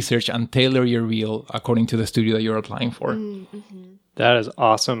your research and tailor your reel according to the studio that you're applying for. That is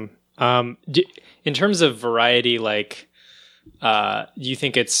awesome. In terms of variety, like, do you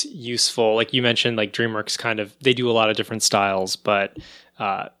think it's useful? Like you mentioned, like DreamWorks they do a lot of different styles, but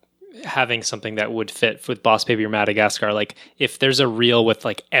having something that would fit with Boss Baby or Madagascar. Like if there's a reel with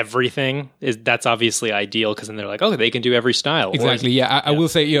like everything, that's obviously ideal because then they're like, oh, they can do every style. Exactly. I will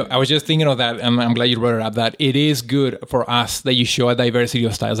say, I was just thinking of that, and I'm glad you brought it up, that it is good for us that you show a diversity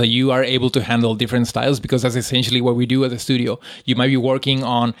of styles, that you are able to handle different styles, because that's essentially what we do at the studio. You might be working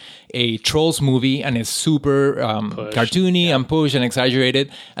on a Trolls movie and it's super cartoony and push and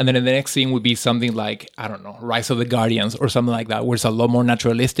exaggerated, and then the next scene would be something like, I don't know, Rise of the Guardians or something like that, where it's a lot more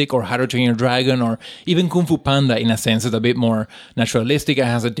naturalistic, or How to Train Your Dragon, or even Kung Fu Panda in a sense is a bit more naturalistic and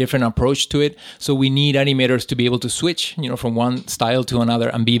has a different approach to it. So we need animators to be able to switch, from one style to another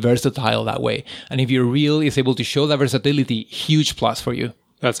and be versatile that way. And if your reel is able to show that versatility, huge plus for you.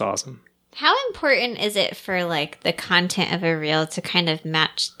 That's awesome. How important is it for like the content of a reel to kind of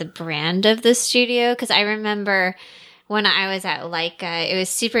match the brand of the studio? Because I remember when I was at Leica, it was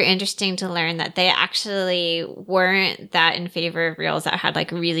super interesting to learn that they actually weren't that in favor of reels that had like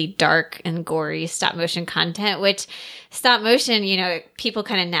really dark and gory stop motion content, which stop motion, people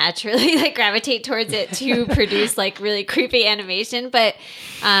kind of naturally like gravitate towards it to produce like really creepy animation. But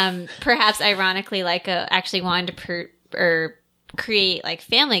perhaps ironically, Leica actually wanted to create like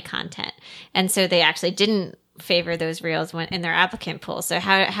family content. And so they actually didn't favor those reels in their applicant pool. So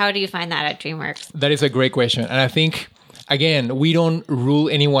how do you find that at DreamWorks? That is a great question. And I think, again, we don't rule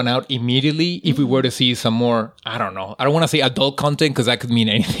anyone out immediately if we were to see some more, I don't want to say adult content because that could mean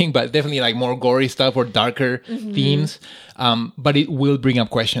anything, but definitely like more gory stuff or darker themes. But it will bring up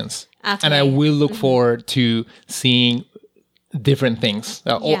questions. Okay. And I will look forward to seeing different things,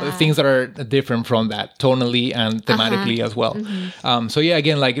 things that are different from that tonally and thematically as well. So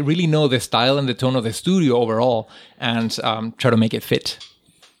again, like really know the style and the tone of the studio overall and try to make it fit.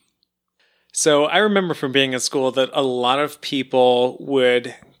 So I remember from being in school that a lot of people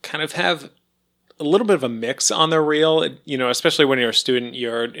would kind of have a little bit of a mix on their reel. Especially when you're a student,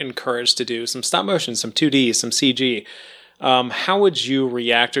 you're encouraged to do some stop motion, some 2D, some CG. How would you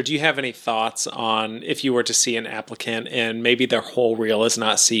react, or do you have any thoughts on if you were to see an applicant and maybe their whole reel is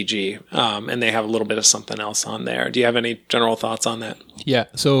not CG and they have a little bit of something else on there? Do you have any general thoughts on that? Yeah.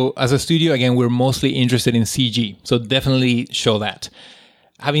 So as a studio, again, we're mostly interested in CG. So definitely show that.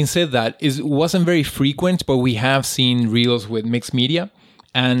 Having said that, it wasn't very frequent, but we have seen reels with mixed media.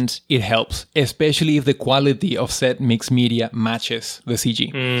 And it helps, especially if the quality of said mixed media matches the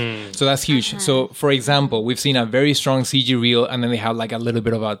CG. So that's huge. So, for example, we've seen a very strong CG reel, and then they have like a little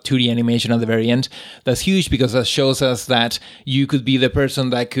bit of a 2D animation at the very end. That's huge because that shows us that you could be the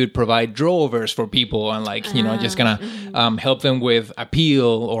person that could provide drawovers for people and just kind of help them with appeal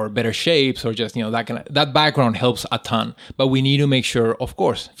or better shapes or just, that background helps a ton. But we need to make sure, of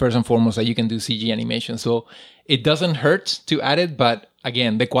course, first and foremost, that you can do CG animation. So it doesn't hurt to add it, but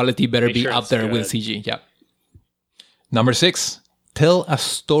again, the quality better be up there with CG. Yeah. Number 6, tell a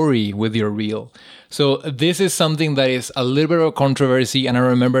story with your reel. So this is something that is a little bit of a controversy. And I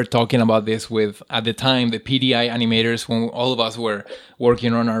remember talking about this with, at the time, the PDI animators when all of us were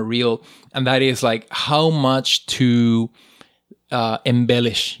working on our reel. And that is like how much to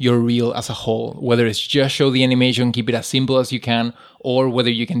embellish your reel as a whole, whether it's just show the animation, keep it as simple as you can, or whether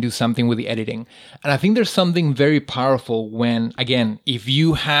you can do something with the editing. And I think there's something very powerful when, again, if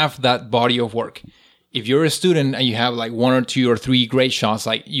you have that body of work, if you're a student and you have like 1 or 2 or 3 great shots,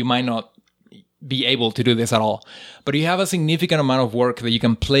 like you might not be able to do this at all, but you have a significant amount of work that you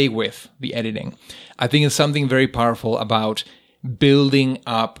can play with the editing. I think it's something very powerful about building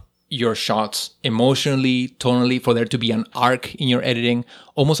up your shots emotionally, tonally, for there to be an arc in your editing,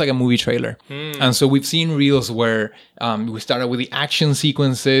 almost like a movie trailer. And so we've seen reels where we started with the action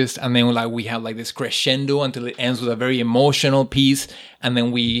sequences, and then we have like this crescendo until it ends with a very emotional piece, and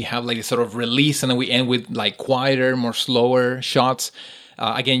then we have like this sort of release, and then we end with like quieter, more slower shots.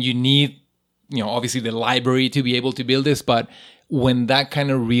 Again, you need, obviously the library to be able to build this, but when that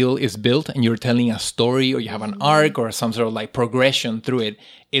kind of reel is built and you're telling a story or you have an arc or some sort of like progression through it,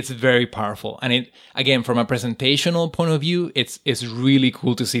 it's very powerful. And it, again, from a presentational point of view, it's really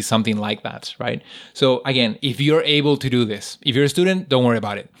cool to see something like that, right? So again, if you're able to do this, if you're a student, don't worry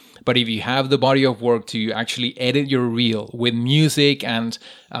about it. But if you have the body of work to actually edit your reel with music and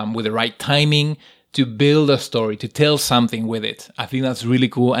with the right timing, to build a story, to tell something with it, I think that's really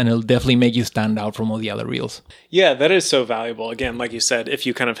cool, and it'll definitely make you stand out from all the other reels. Yeah, that is so valuable. Again, like you said, if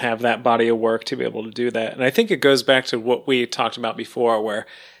you kind of have that body of work to be able to do that. And I think it goes back to what we talked about before, where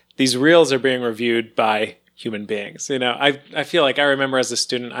these reels are being reviewed by human beings. I feel like I remember as a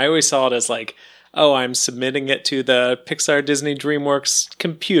student, I always saw it as like oh, I'm submitting it to the Pixar, Disney, DreamWorks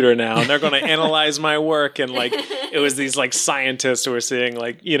computer now, and they're going to analyze my work. And like, it was these like scientists who were seeing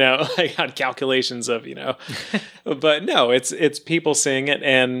like, you know, like on calculations of, you know, but no, it's people seeing it.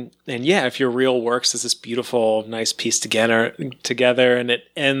 And yeah, if your reel works as this beautiful, nice piece together, and it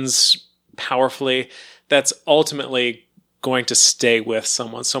ends powerfully, that's ultimately going to stay with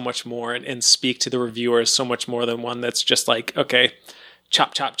someone so much more and speak to the reviewers so much more than one that's just like, okay,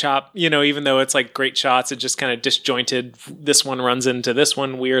 chop, chop, chop. You know, even though it's like great shots, it just kind of disjointed. This one runs into this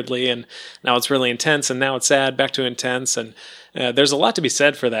one weirdly, and now it's really intense, and now it's sad, back to intense. And there's a lot to be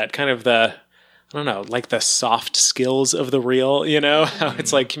said for that. Kind of the, I don't know, like the soft skills of the reel, you know, how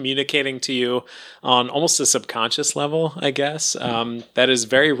it's like communicating to you on almost a subconscious level, I guess. That is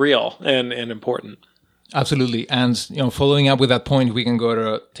very real and important. Absolutely. And, you know, following up with that point, we can go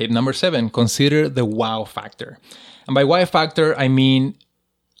to tip number 7, consider the wow factor. And by wow factor, I mean,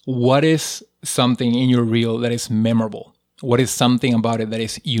 what is something in your reel that is memorable? What is something about it that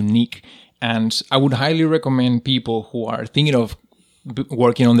is unique? And I would highly recommend people who are thinking of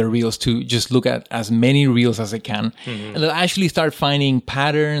working on their reels to just look at as many reels as they can. And they'll actually start finding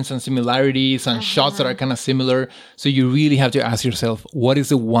patterns and similarities and shots that are kind of similar. So you really have to ask yourself, what is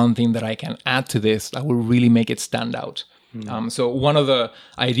the one thing that I can add to this that will really make it stand out? So one of the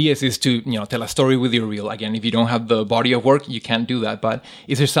ideas is to, you know, tell a story with your reel. Again, if you don't have the body of work, you can't do that. But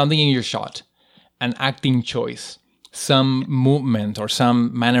is there something in your shot, an acting choice, some movement or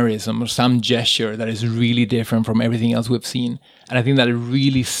some mannerism or some gesture that is really different from everything else we've seen? And I think that it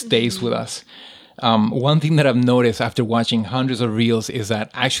really stays with us. One thing that I've noticed after watching hundreds of reels is that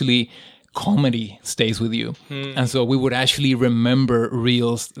actually comedy stays with you. And so we would actually remember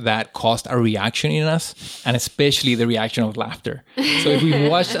reels that caused a reaction in us, and especially the reaction of laughter. So if we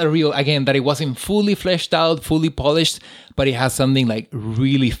watched a reel, again, that it wasn't fully fleshed out, fully polished, but it has something like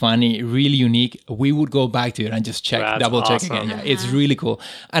really funny, really unique, we would go back to it and just check, double check again. Yeah, it's really cool.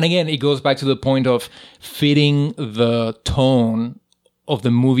 And again, it goes back to the point of fitting the tone of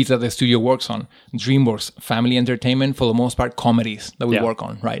the movies that the studio works on. DreamWorks, family entertainment, for the most part, comedies that we work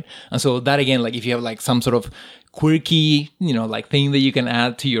on, right? And so that, again, like if you have like some sort of quirky, you know, like thing that you can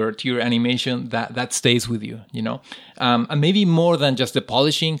add to your animation, that stays with you, you know? And maybe more than just the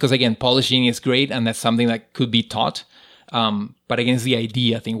polishing, because again, polishing is great and that's something that could be taught. But again, it's the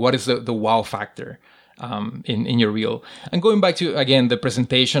idea thing. What is the wow factor? In your reel. And going back to, again, the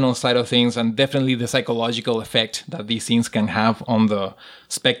presentational side of things and definitely the psychological effect that these things can have on the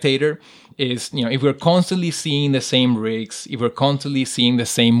spectator is, you know, if we're constantly seeing the same rigs, if we're constantly seeing the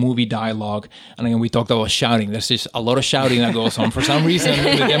same movie dialogue, and again, we talked about shouting. There's just a lot of shouting that goes on for some reason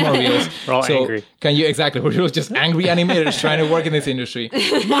in the demo reels. We're all angry. We're just angry animators trying to work in this industry.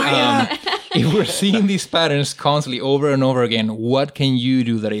 If we're seeing these patterns constantly over and over again, what can you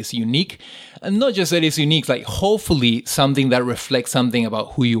do that is unique? And not just that it's unique, like hopefully something that reflects something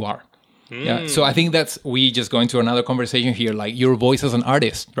about who you are. Yeah. So I think we just go into another conversation here, like your voice as an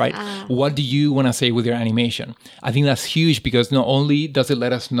artist, right? What do you want to say with your animation? I think that's huge because not only does it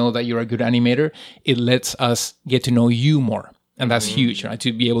let us know that you're a good animator, it lets us get to know you more. And that's huge, right?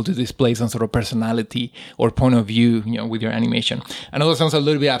 To be able to display some sort of personality or point of view, you know, with your animation. I know that sounds a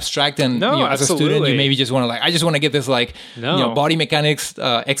little bit abstract, and no, you know, as a student, you maybe just want to I just want to get this you know, body mechanics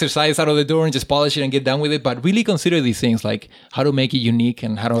exercise out of the door and just polish it and get done with it. But really consider these things, like how to make it unique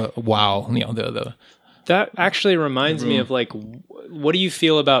and how to wow, you know, the. That actually reminds me of like, what do you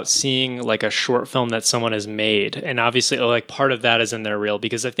feel about seeing like a short film that someone has made? And obviously, like part of that is in their reel,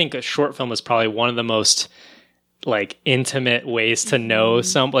 because I think a short film is probably one of the most like intimate ways to know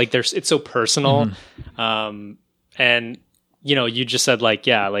it's so personal. And you know, you just said like,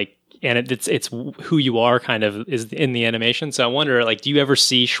 yeah, like, and it's who you are kind of is in the animation. So I wonder, like, do you ever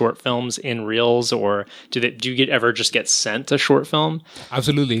see short films in reels, or do you ever just get sent a short film?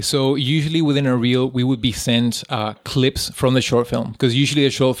 Absolutely. So usually within a reel, we would be sent clips from the short film, because usually the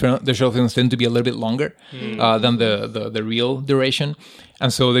short films tend to be a little bit longer than the reel duration.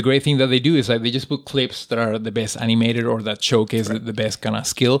 And so the great thing that they do is like they just put clips that are the best animated or that showcase the best kind of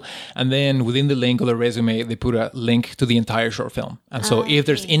skill. And then within the link of the resume, they put a link to the entire short film. And so if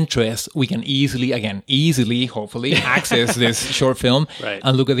there's interest, we can easily, hopefully, access this short film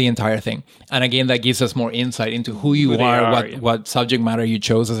and look at the entire thing. And again, that gives us more insight into who you are, what subject matter you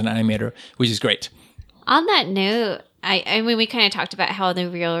chose as an animator, which is great. On that note, I mean, we kind of talked about how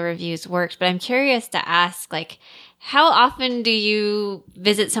the reel reviews worked, but I'm curious to ask, like, how often do you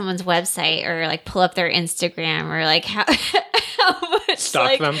visit someone's website or like pull up their Instagram, or like how much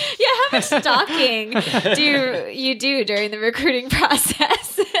stalk them? Yeah, how much stalking do you do during the recruiting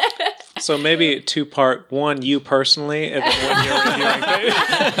process? So maybe 2-part, one you personally, and then one you're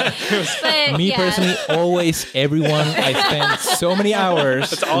reviewing. Me personally, always, everyone. I spend so many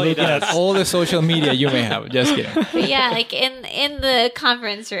hours looking at all the social media you may have. Just kidding. But yeah, like in the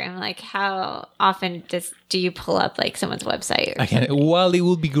conference room, like how often do you pull up like someone's website? While it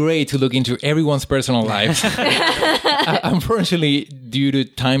would be great to look into everyone's personal lives, unfortunately, due to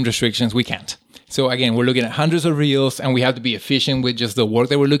time restrictions, we can't. So again, we're looking at hundreds of reels, and we have to be efficient with just the work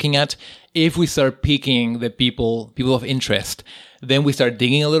that we're looking at. If we start picking the people of interest, then we start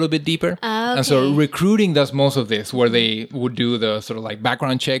digging a little bit deeper. Okay. And so recruiting does most of this, where they would do the sort of like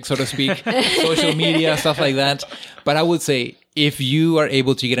background check, so to speak, social media, stuff like that. But I would say if you are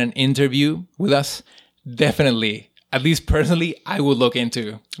able to get an interview with us, definitely, at least personally, I would look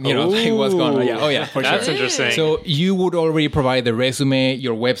into, like what's going on. Yeah, for That's sure. interesting. So you would already provide the resume,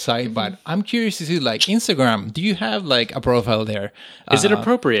 your website, but I'm curious to see, like, Instagram. Do you have like a profile there? Is it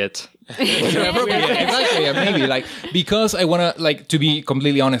appropriate? Exactly. Yeah, maybe like, because I want to, like, to be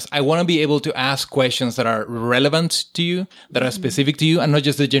completely honest, I want to be able to ask questions that are relevant to you, that are specific to you, and not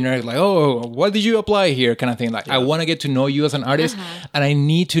just the generic, like, oh, what did you apply here kind of thing. Like, I want to get to know you as an artist, and I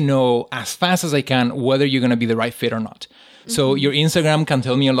need to know as fast as I can whether you're going to be the right fit or not. So your Instagram can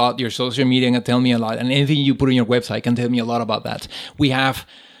tell me a lot, your social media can tell me a lot, and anything you put on your website can tell me a lot about that. We have,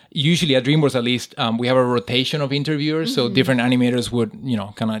 usually at DreamWorks at least, we have a rotation of interviewers. So different animators would,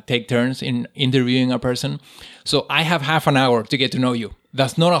 kind of take turns in interviewing a person. So I have half an hour to get to know you.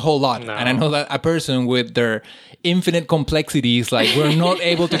 That's not a whole lot. No. And I know that a person with their infinite complexities, like, we're not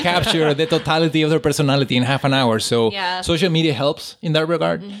able to capture the totality of their personality in half an hour. So social media helps in that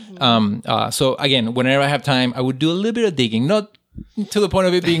regard. So again, whenever I have time, I would do a little bit of digging, not to the point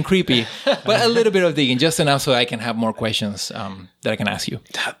of it being creepy, but a little bit of digging, just enough so I can have more questions that I can ask you.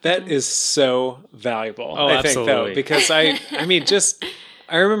 That is so valuable. Oh, I think, absolutely. though, because I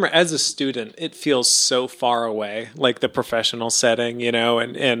remember as a student, it feels so far away, like the professional setting,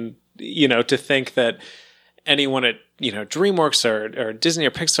 and to think that anyone at, DreamWorks or Disney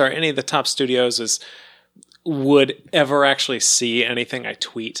or Pixar, any of the top studios would ever actually see anything I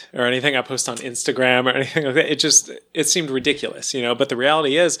tweet or anything I post on Instagram or anything like that. It seemed ridiculous, but the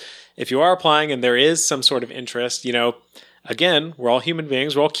reality is, if you are applying and there is some sort of interest, again, we're all human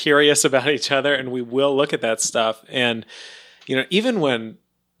beings, we're all curious about each other, and we will look at that stuff. And, even when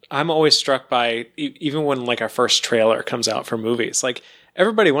I'm always struck by, even when like our first trailer comes out for movies, like,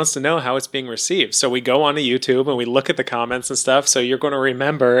 everybody wants to know how it's being received. So we go onto YouTube and we look at the comments and stuff. So you're going to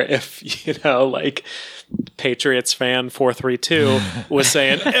remember if, like Patriots fan 432 was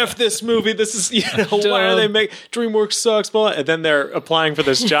saying, F this movie, this is, why are they DreamWorks sucks, blah, and then they're applying for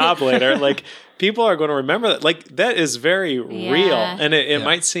this job later. Like, people are going to remember that. Like, that is very real. And it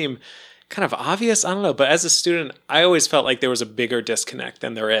might seem kind of obvious, I don't know, but as a student, I always felt like there was a bigger disconnect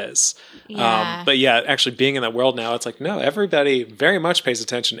than there is. But actually being in that world now, it's like, no, everybody very much pays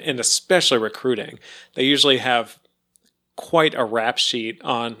attention, and especially recruiting. They usually have quite a rap sheet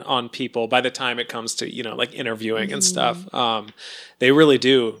on people by the time it comes to, like interviewing and stuff. They really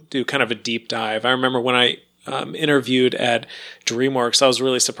do kind of a deep dive. I remember when I interviewed at DreamWorks, I was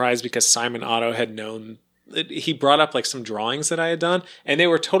really surprised because Simon Otto had known. He brought up like some drawings that I had done, and they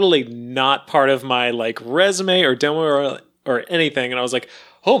were totally not part of my like resume or demo or anything. And I was like,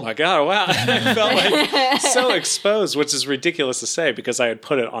 oh my God, wow. I felt like so exposed, which is ridiculous to say because I had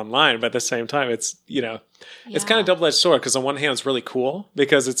put it online, but at the same time, it's, it's kind of double-edged sword, because on one hand, it's really cool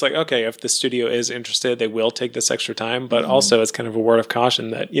because it's like, okay, if the studio is interested, they will take this extra time, but also it's kind of a word of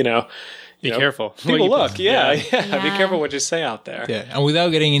caution that, be careful. People look. Be careful what you say out there. Yeah, and without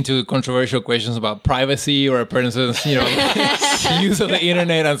getting into controversial questions about privacy or a person's, use of the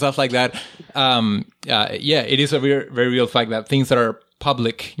internet and stuff like that. It is a very real fact that things that are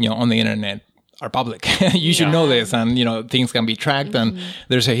public, on the internet are public. You should know this, and things can be tracked, and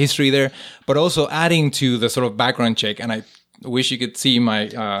there's a history there. But also adding to the sort of background check, and I wish you could see my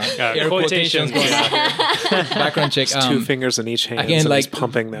air quotations going on here. Background check. Two fingers in each hand. Again, like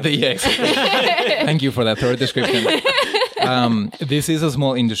pumping them. Thank you for that thorough description. This is a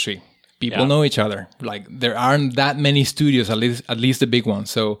small industry. People know each other. Like, there aren't that many studios, at least the big ones.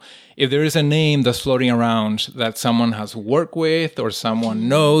 So if there is a name that's floating around that someone has worked with or someone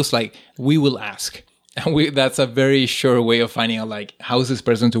knows, like, we will ask. And that's a very sure way of finding out, like, how's this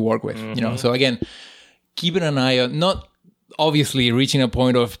person to work with? So again, keeping an eye on, not obviously reaching a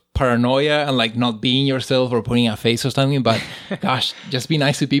point of paranoia and like not being yourself or putting a face or something, but gosh, just be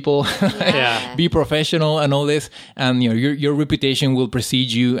nice to people, be professional and all this, and your reputation will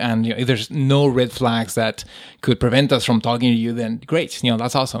precede you, and if there's no red flags that could prevent us from talking to you, then great,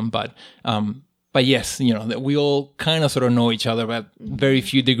 that's awesome. But But yes, that we all kind of sort of know each other, but very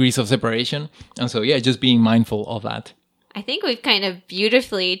few degrees of separation. And so, yeah, just being mindful of that. I think we've kind of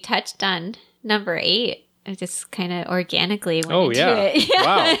beautifully touched on number 8. I just kind of organically went into it.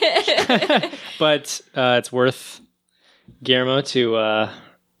 Wow. But it's worth, Guillermo, to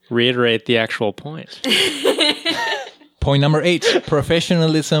reiterate the actual point. Point number 8,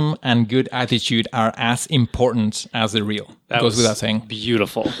 professionalism and good attitude are as important as the reel. That goes without saying.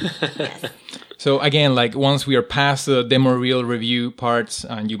 Beautiful. Yes. So again, like once we are past the demo reel review parts,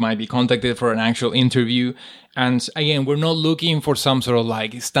 and you might be contacted for an actual interview. And again, we're not looking for some sort of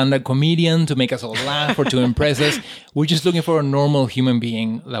like stand-up comedian to make us all laugh or to impress us. We're just looking for a normal human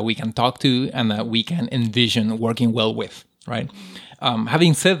being that we can talk to and that we can envision working well with, right?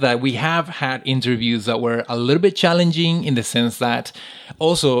 Having said that, we have had interviews that were a little bit challenging in the sense that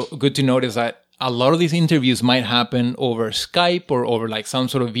also good to notice that a lot of these interviews might happen over Skype or over like some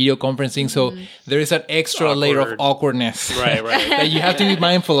sort of video conferencing. So there is that extra layer of awkwardness right. that you have to be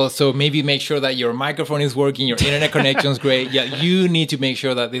mindful of. So maybe make sure that your microphone is working, your internet connection is great. Yeah, you need to make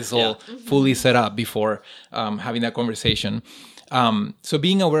sure that this is all fully set up before having that conversation. So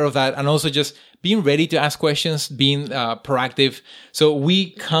being aware of that and also just being ready to ask questions, being proactive. So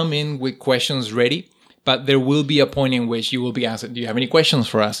we come in with questions ready. But there will be a point in which you will be asked, do you have any questions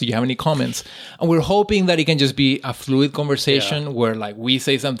for us? Do you have any comments? And we're hoping that it can just be a fluid conversation where like we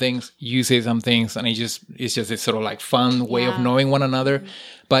say some things, you say some things, and it's just this sort of like fun way of knowing one another.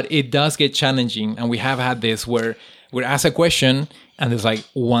 But it does get challenging. And we have had this where we're asked a question and there's like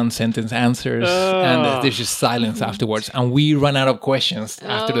one sentence answers and there's just silence afterwards. And we run out of questions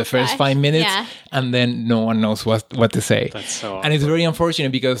after the first 5 minutes and then no one knows what to say. That's so awkward. And it's very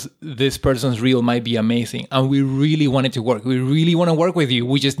unfortunate because this person's reel might be amazing and we really want it to work. We really want to work with you.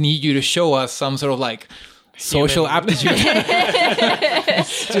 We just need you to show us some sort of like social aptitude.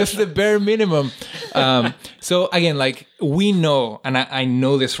 Just the bare minimum. So again, like we know, and I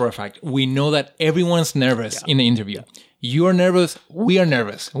know this for a fact, we know that everyone's nervous in the interview. You are nervous. We are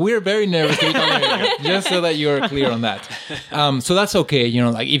nervous. We are very nervous to be talking here, just so that you're clear on that. So that's okay.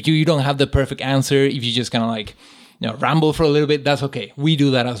 Like if you don't have the perfect answer, if you just kind of like, ramble for a little bit, that's okay. We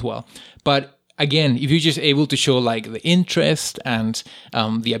do that as well. But again, if you're just able to show like the interest and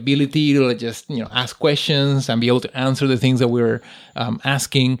the ability to just, ask questions and be able to answer the things that we're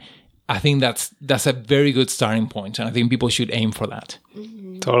asking, I think that's a very good starting point. And I think people should aim for that.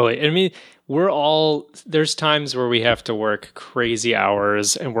 Mm-hmm. Totally. I mean, there's times where we have to work crazy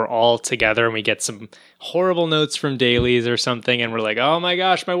hours and we're all together and we get some horrible notes from dailies or something. And we're like, oh my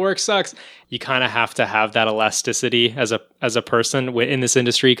gosh, my work sucks. You kind of have to have that elasticity as a person in this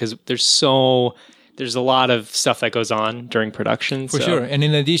industry because there's a lot of stuff that goes on during production. For sure. And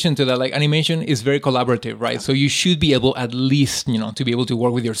in addition to that, like animation is very collaborative, right? Yeah. So you should be able at least, to be able to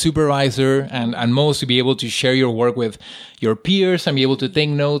work with your supervisor and most to be able to share your work with your peers and be able to take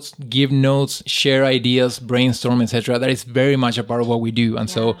notes, give notes, share ideas, brainstorm, etc. That is very much a part of what we do. And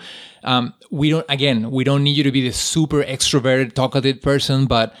so we don't need you to be this super extroverted, talkative person,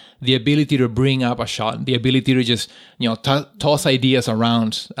 but the ability to bring up a shot, the ability to just, toss ideas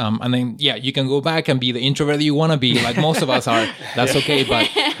around. And then, you can go back and be the introvert that you want to be, like most of us are. That's okay. But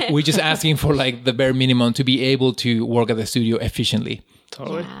we're just asking for like the bare minimum to be able to work at the studio efficiently.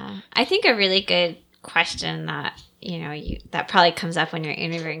 Totally. Yeah. I think a really good question that, that probably comes up when you're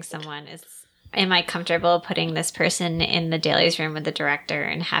interviewing someone is, am I comfortable putting this person in the dailies room with the director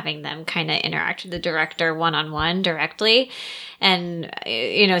and having them kind of interact with the director one-on-one directly? And,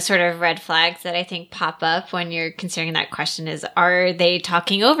 sort of red flags that I think pop up when you're considering that question is, are they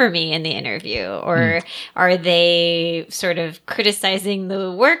talking over me in the interview? Or are they sort of criticizing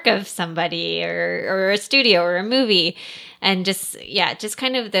the work of somebody or a studio or a movie? And just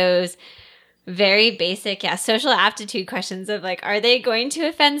kind of those very basic, social aptitude questions of like, are they going to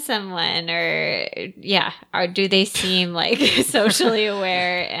offend someone or do they seem like socially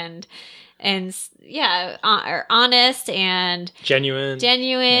aware and are honest and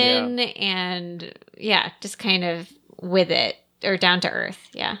genuine and just kind of with it or down to earth.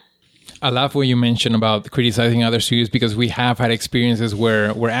 Yeah. I love what you mentioned about criticizing other studios because we have had experiences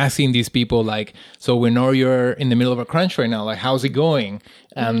where we're asking these people like, so we know you're in the middle of a crunch right now, like how's it going?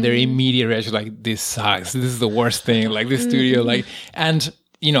 And their immediate reaction like, this sucks. This is the worst thing. Like this studio, like, and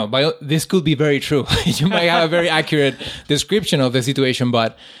this could be very true. You might have a very accurate description of the situation,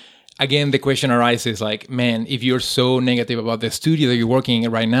 but again, the question arises like, man, if you're so negative about the studio that you're working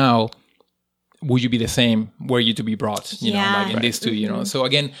in right now, would you be the same were you to be brought, like in this studio, So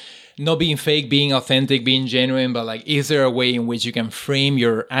again, not being fake, being authentic, being genuine, but like, is there a way in which you can frame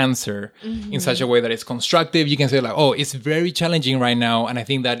your answer in such a way that it's constructive? You can say like, oh, it's very challenging right now, and I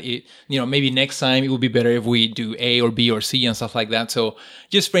think that it, maybe next time it would be better if we do A or B or C and stuff like that. So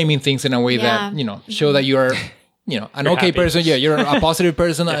just framing things in a way that, show that you're, an okay person. Yeah, you're a positive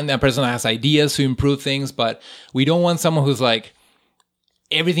person and a person that has ideas to improve things, but we don't want someone who's like,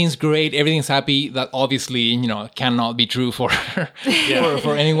 everything's great, everything's happy. That obviously, cannot be true for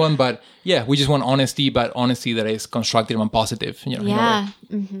for anyone. But yeah, we just want honesty, but honesty that is constructive and positive.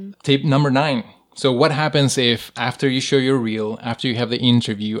 Tip number 9. So what happens if after you show your reel, after you have the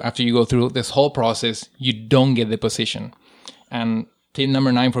interview, after you go through this whole process, you don't get the position? And tip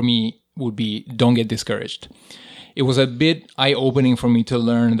number 9 for me would be, don't get discouraged. It was a bit eye-opening for me to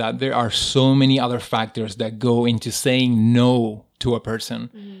learn that there are so many other factors that go into saying no to a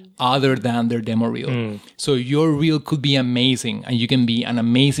person other than their demo reel. So your reel could be amazing and you can be an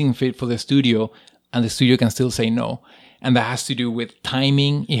amazing fit for the studio, and the studio can still say no. And that has to do with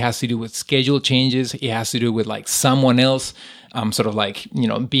timing. It has to do with schedule changes. It has to do with like someone else sort of like,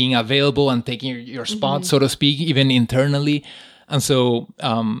 being available and taking your spot, so to speak, even internally. And so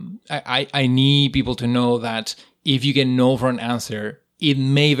I need people to know that if you get no for an answer, it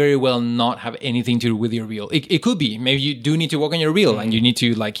may very well not have anything to do with your reel. It could be. Maybe you do need to work on your reel and you need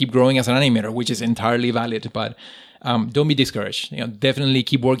to like keep growing as an animator, which is entirely valid. But don't be discouraged. Definitely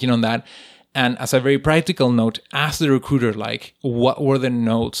keep working on that. And as a very practical note, ask the recruiter, like, what were the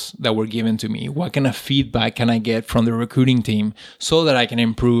notes that were given to me? What kind of feedback can I get from the recruiting team so that I can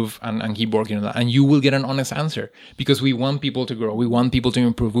improve and keep working on that? And you will get an honest answer, because we want people to grow. We want people to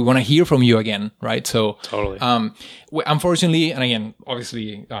improve. We want to hear from you again, right? So totally. Unfortunately, and again,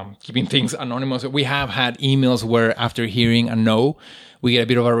 obviously, keeping things anonymous, we have had emails where after hearing a no, we get a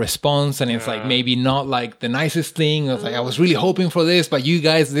bit of a response, and it's like maybe not like the nicest thing. It's like, I was really hoping for this, but you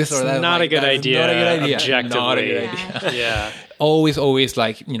guys, this or that. Not like, a good idea. Not a good idea. Objectively. Not a good idea. Yeah. Always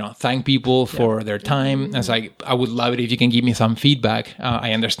like, thank people for their time. It's like, I would love it if you can give me some feedback.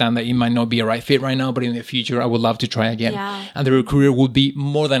 I understand that it might not be a right fit right now, but in the future, I would love to try again. Yeah. And the recruiter would be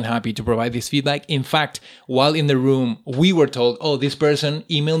more than happy to provide this feedback. In fact, while in the room, we were told, oh, this person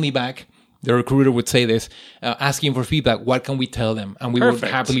emailed me back. The recruiter would say this, asking for feedback. What can we tell them? And we would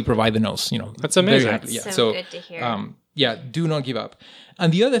happily provide the notes. That's amazing. Yeah. So good to hear. Do not give up.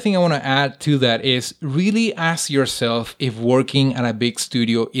 And the other thing I want to add to that is really ask yourself if working at a big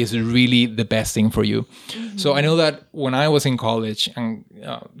studio is really the best thing for you. Mm-hmm. So I know that when I was in college and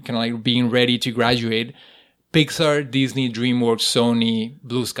kind of like being ready to graduate, Pixar, Disney, DreamWorks, Sony,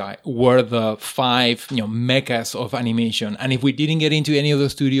 Blue Sky were the 5, meccas of animation. And if we didn't get into any of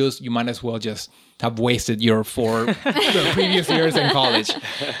those studios, you might as well just have wasted your 4 previous years in college.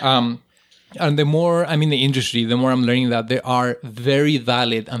 And the more I'm in the industry, the more I'm learning that there are very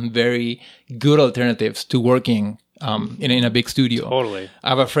valid and very good alternatives to working in a big studio. Totally. I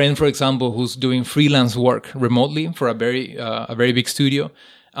have a friend, for example, who's doing freelance work remotely for a very big studio.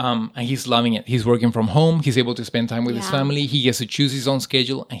 And he's loving it. He's working from home. He's able to spend time with his family. He gets to choose his own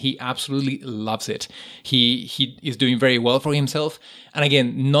schedule, and he absolutely loves it. He is doing very well for himself. And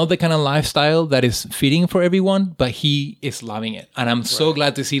again, not the kind of lifestyle that is fitting for everyone, but he is loving it. And I'm so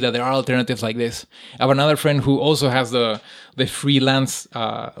glad to see that there are alternatives like this. I have another friend who also has the freelance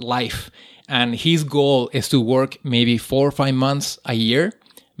life, and his goal is to work maybe 4 or 5 months a year,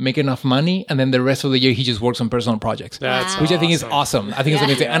 make enough money, and then the rest of the year he just works on personal projects. Which I think is awesome. I think it's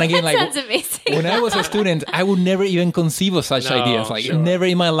amazing. And again, like, sounds amazing. When I was a student, I would never even conceive of such ideas. Like, never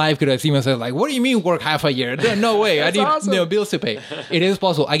in my life could I see myself like, what do you mean work half a year? No way. I need bills to pay. It is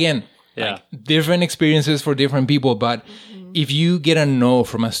possible. Again, like, different experiences for different people, but if you get a no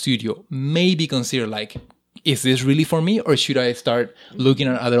from a studio, maybe consider like, is this really for me, or should I start looking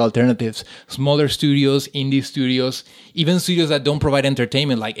at other alternatives? Smaller studios, indie studios, even studios that don't provide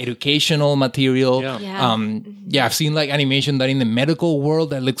entertainment, like educational material. I've seen like animation that in the medical world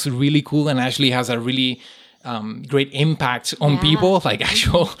that looks really cool and actually has a really great impact on people, like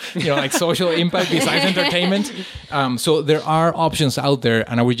actual, like social impact besides entertainment. So there are options out there,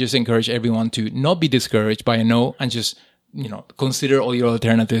 and I would just encourage everyone to not be discouraged by a no and just consider all your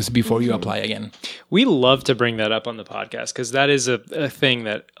alternatives before you apply again. We love to bring that up on the podcast because that is a thing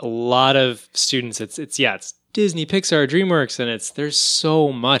that a lot of students, it's Disney, Pixar, DreamWorks, and there's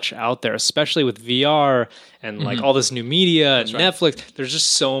so much out there, especially with VR and like all this new media and Netflix. There's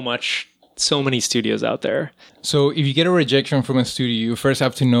just so many studios out there. So if you get a rejection from a studio, you first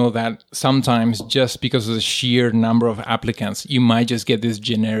have to know that sometimes just because of the sheer number of applicants, you might just get this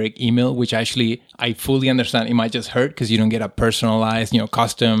generic email, which actually I fully understand it might just hurt because you don't get a personalized,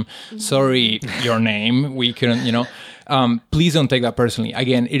 custom, sorry, your name, we couldn't, please don't take that personally.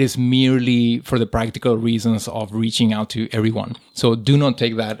 Again, it is merely for the practical reasons of reaching out to everyone. So do not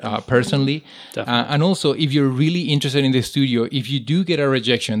take that personally. And also, if you're really interested in the studio, if you do get a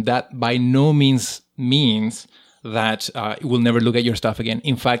rejection, that by no means means that will never look at your stuff again.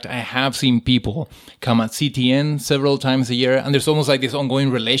 In fact, I have seen people come at CTN several times a year, and there's almost like this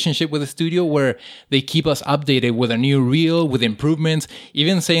ongoing relationship with the studio where they keep us updated with a new reel, with improvements,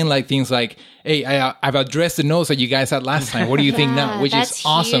 even saying like things like, hey, I've addressed the notes that you guys had last time. What do you think now? Which is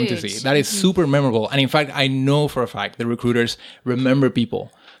awesome to see. That is super memorable. And in fact, I know for a fact the recruiters remember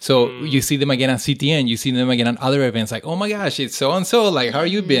people. So you see them again at CTN, you see them again at other events like, oh my gosh, it's so-and-so, like, how are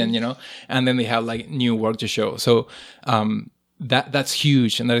you been, And then they have like new work to show. So that's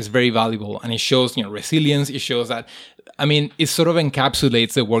huge, and that is very valuable. And it shows, resilience. It shows that, it sort of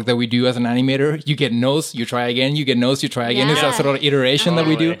encapsulates the work that we do as an animator. You get notes, you try again, you get notes, you try again. It's that sort of iteration that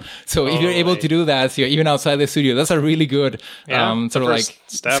we do. So if you're able to do that, even outside the studio, that's a really good sort of like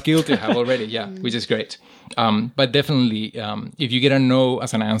skill to have already. Which is great. But definitely, if you get a no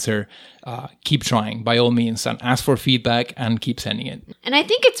as an answer, keep trying by all means and ask for feedback and keep sending it. And I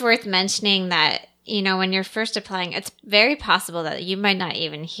think it's worth mentioning that, when you're first applying, it's very possible that you might not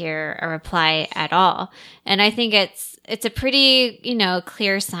even hear a reply at all. And I think it's a pretty,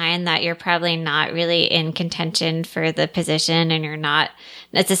 clear sign that you're probably not really in contention for the position and you're not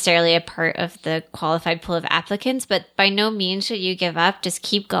necessarily a part of the qualified pool of applicants, but by no means should you give up. Just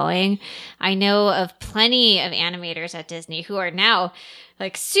keep going. I know of plenty of animators at Disney who are now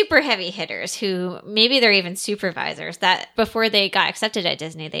like super heavy hitters who maybe they're even supervisors that before they got accepted at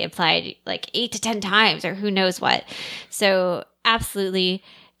Disney, they applied like 8 to 10 times or who knows what. So absolutely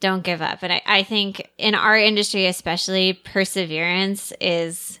don't give up. And I think in our industry, especially, perseverance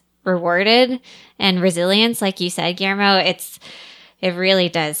is rewarded and resilience. Like you said, Guillermo, it really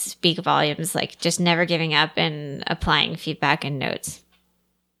does speak volumes, like just never giving up and applying feedback and notes.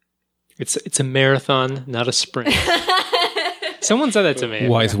 It's a marathon, not a sprint. Someone said that to me.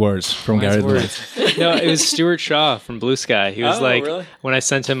 Wise words from Garrett Lewis. No, it was Stuart Shaw from Blue Sky. He was really? When I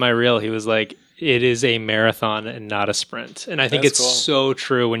sent him my reel, he was like, it is a marathon and not a sprint. And I think it's so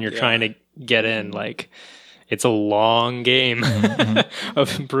true when you're trying to get in. Like, it's a long game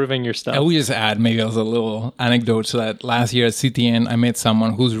of improving your stuff. I would just add maybe as a little anecdote so that last year at CTN, I met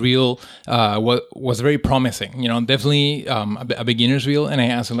someone whose reel was very promising. Definitely a beginner's reel. And I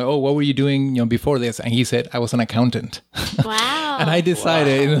asked him, like, oh, what were you doing before this? And he said, I was an accountant. Wow. And I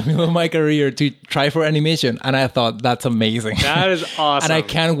decided in the middle of my career to try for animation. And I thought, that's amazing. That is awesome. And I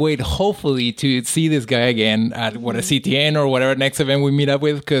can't wait, hopefully, to see this guy again at a CTN or whatever next event we meet up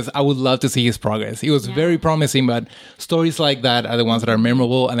with, because I would love to see his progress. He was very promising, but stories like that are the ones that are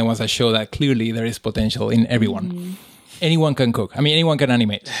memorable and the ones that show that clearly there is potential in everyone. Anyone can cook. Anyone can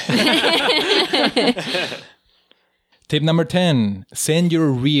animate. Tip number 10, send your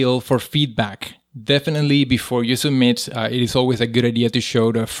reel for feedback. Definitely before you submit, it is always a good idea to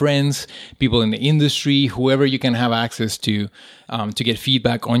show to friends, people in the industry, whoever you can have access to get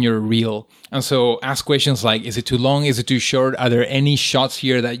feedback on your reel. And so ask questions like, is it too long? Is it too short? Are there any shots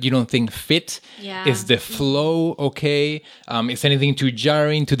here that you don't think fit? Yeah. Is the flow okay? Is anything too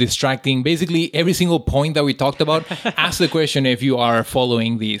jarring, too distracting? Basically, every single point that we talked about, ask the question if you are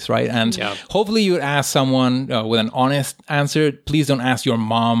following these, right? And hopefully you ask someone with an honest answer. Please don't ask your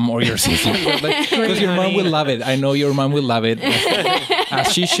mom or your sister. Because your mom will love it. I know your mom will love it,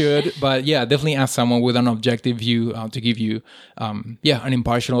 as she should. But yeah, definitely ask someone with an objective view to give you, an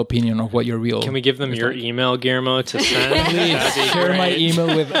impartial opinion of what your reel. Can we give them your email, Guillermo, to send? Please share my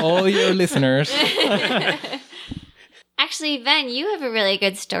email with all your listeners. Actually, Ben, you have a really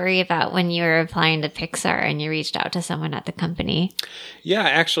good story about when you were applying to Pixar and you reached out to someone at the company. Yeah,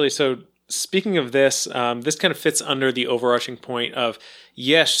 actually, so speaking of this, this kind of fits under the overarching point of,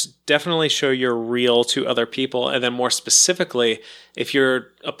 yes, definitely show your reel to other people. And then more specifically, if you're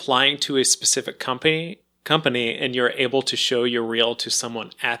applying to a specific company and you're able to show your reel to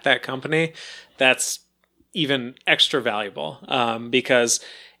someone at that company, that's even extra valuable. Because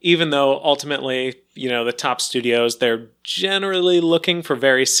even though ultimately, the top studios, they're generally looking for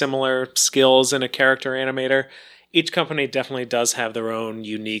very similar skills in a character animator, each company definitely does have their own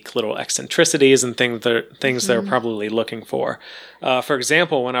unique little eccentricities and things they're probably looking for. For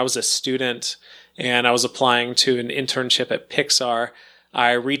example, when I was a student and I was applying to an internship at Pixar,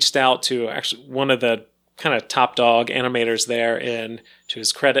 I reached out to actually one of the kind of top dog animators there, and to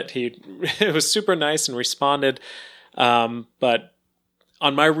his credit, he was super nice and responded. But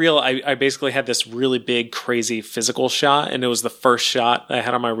on my reel, I basically had this really big, crazy physical shot, and it was the first shot I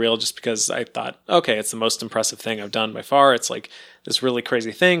had on my reel just because I thought, okay, it's the most impressive thing I've done by far. It's like this really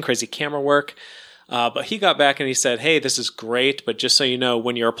crazy thing, crazy camera work. But he got back and he said, hey, this is great, but just so you know,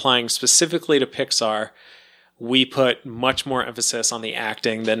 when you're applying specifically to Pixar, we put much more emphasis on the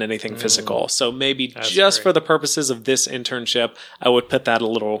acting than anything physical. So maybe for the purposes of this internship, I would put that a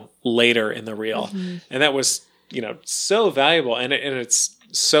little later in the reel. And that was, so valuable. And it's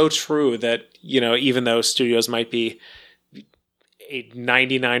so true that, even though studios might be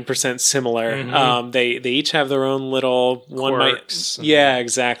 99% similar, they each have their own little quirks.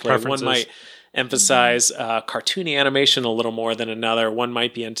 Exactly. Preferences. One might emphasize cartoony animation a little more than another. One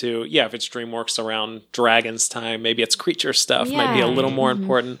might be into, if it's DreamWorks around Dragon's time, maybe it's creature stuff might be a little more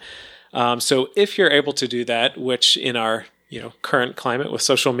important. So if you're able to do that, which in our current climate with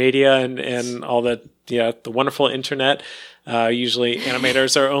social media and all the wonderful internet, usually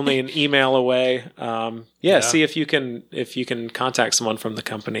animators are only an email away. See if you can contact someone from the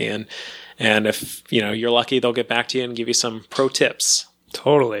company, and if you're lucky, they'll get back to you and give you some pro tips.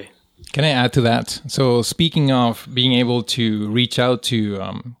 Totally. Can I add to that? So speaking of being able to reach out to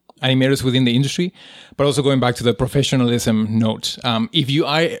animators within the industry, but also going back to the professionalism note, if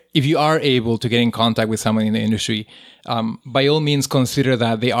you are able to get in contact with someone in the industry, by all means consider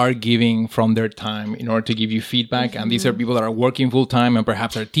that they are giving from their time in order to give you feedback. And these are people that are working full time and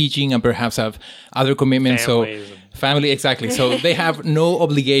perhaps are teaching and perhaps have other commitments. Family, exactly. So they have no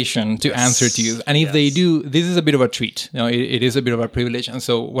obligation to answer to you. And if they do, this is a bit of a treat. It is a bit of a privilege. And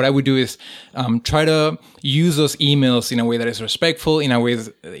so what I would do is try to use those emails in a way that is respectful, in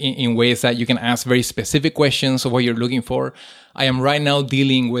ways that you can ask very specific questions of what you're looking for. I am right now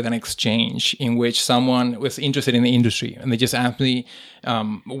dealing with an exchange in which someone was interested in the industry and they just asked me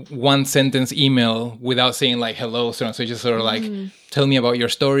one sentence email without saying like, hello. So just sort of like, tell me about your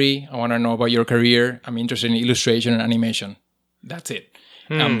story. I want to know about your career. I'm interested in illustration and animation. That's it.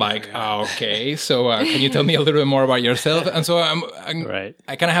 I'm like, okay, so can you tell me a little bit more about yourself? And so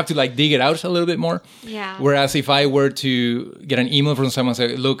I kind of have to like dig it out a little bit more. Yeah. Whereas if I were to get an email from someone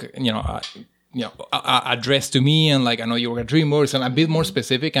say, look, addressed to me and like, I know you work at DreamWorks and a bit more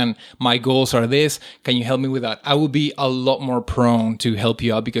specific and my goals are this. Can you help me with that? I would be a lot more prone to help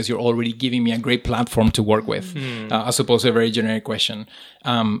you out because you're already giving me a great platform to work with, as opposed to a very generic question.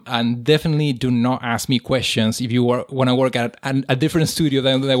 And definitely do not ask me questions if you want to work at a different studio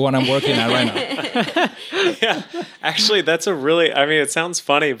than the one I'm working at right now. Yeah, actually, that's it sounds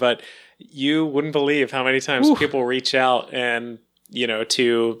funny, but you wouldn't believe how many times people reach out and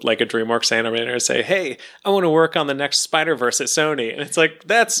to like a DreamWorks animator and say, hey, I want to work on the next Spider-Verse at Sony. And it's like,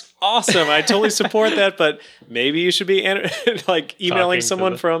 that's awesome. I totally support that. But maybe you should be emailing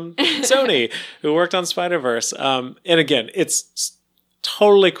someone from Sony who worked on Spider-Verse. And again, it's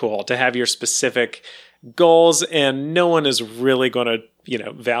totally cool to have your specific goals, and no one is really going to,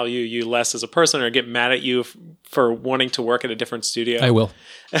 value you less as a person or get mad at you for wanting to work at a different studio. I will.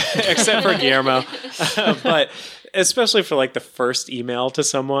 Except for Guillermo. But especially for like the first email to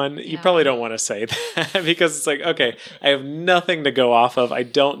someone, you probably don't want to say that because it's like, okay, I have nothing to go off of. I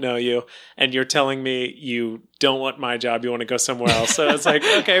don't know you. And you're telling me you don't want my job. You want to go somewhere else. So it's like,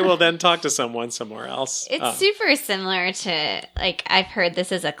 okay, well then talk to someone somewhere else. It's super similar to like, I've heard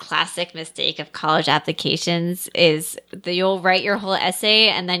this is a classic mistake of college applications is that you'll write your whole essay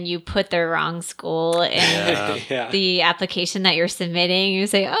and then you put the wrong school in the application that you're submitting. You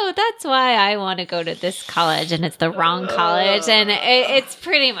say, oh, that's why I want to go to this college, and it's the wrong college. And it's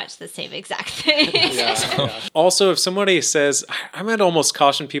pretty much the same exact thing. Also, if somebody says, I might almost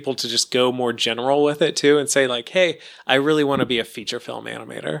caution people to just go more general with it too and say like, hey, I really want to be a feature film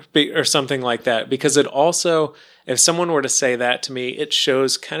animator or something like that. Because it also, if someone were to say that to me, it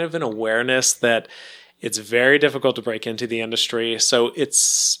shows kind of an awareness that it's very difficult to break into the industry. So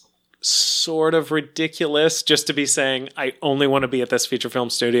it's sort of ridiculous just to be saying, I only want to be at this feature film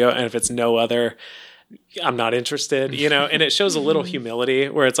studio, and if it's no other, I'm not interested, and it shows a little humility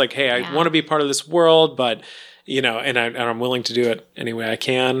where it's like, hey, I want to be part of this world, but and I'm willing to do it any way I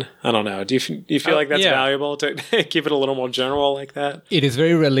can. I don't know. Do you feel like that's valuable to keep it a little more general like that? It is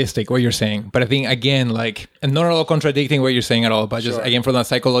very realistic what you're saying, but I think again, like, and not at all contradicting what you're saying at all, but just again from that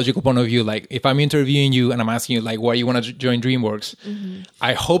psychological point of view, like if I'm interviewing you and I'm asking you like why you want to join DreamWorks,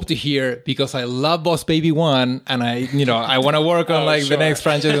 I hope to hear because I love Boss Baby 1 and I want to work on the next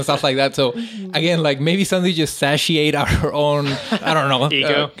franchise and stuff like that. So again, like maybe something just satiate our own, I don't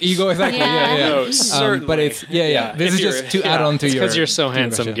know, ego exactly. No, certainly. But it's Yeah. This is just to add on to your... Because you're so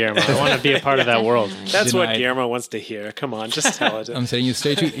handsome, Guillermo. I want to be a part of that world. That's what Guillermo wants to hear. Come on, just tell it. I'm saying you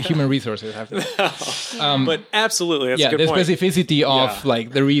stay to human resources. But absolutely, that's a good the point. Specificity of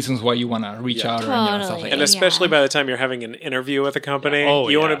like the reasons why you want to reach out or stuff like and that. especially by the time you're having an interview with a company,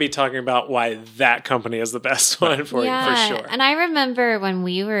 you want to be talking about why that company is the best one for you, for sure. And I remember when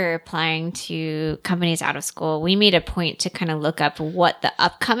we were applying to companies out of school, we made a point to kind of look up what the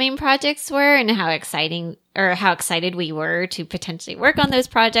upcoming projects were and how excited we were to potentially work on those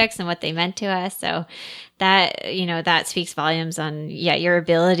projects and what they meant to us. So that, that speaks volumes on, your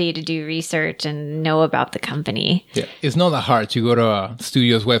ability to do research and know about the company. Yeah. It's not that hard to go to a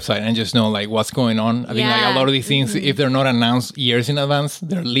studio's website and just know like what's going on. I think like a lot of these things, if they're not announced years in advance,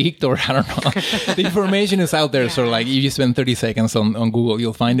 they're leaked or I don't know. The information is out there. So like if you spend 30 seconds on Google,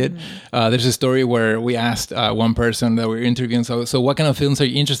 you'll find it. There's a story where we asked one person that we were interviewing, so what kind of films are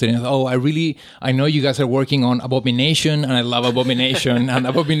you interested in? I know you guys are working on Abomination and I love Abomination and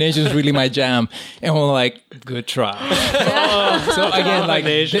Abomination is really my jam. And we're like, good try. So again, like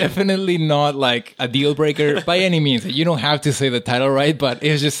definitely not like a deal breaker by any means. You don't have to say the title right, but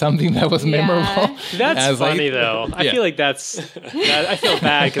it's just something that was memorable. That's funny though. I feel like I feel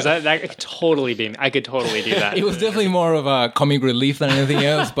bad because that could totally be. I could totally do that. It was definitely more of a comic relief than anything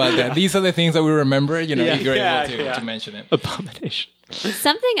else. But these are the things that we remember. You're able to mention it. Abomination.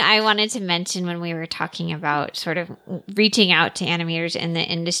 Something I wanted to mention when we were talking about sort of reaching out to animators in the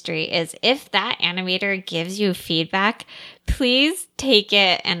industry is if that animator gives you feedback, please take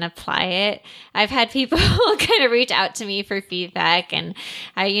it and apply it. I've had people kind of reach out to me for feedback, and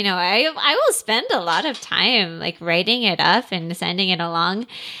I will spend a lot of time like writing it up and sending it along,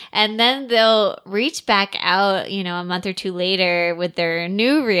 and then they'll reach back out, a month or two later with their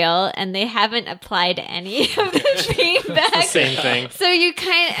new reel, and they haven't applied any of the feedback. It's the same thing. So you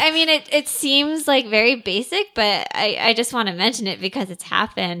it seems like very basic, but I just want to mention it because it's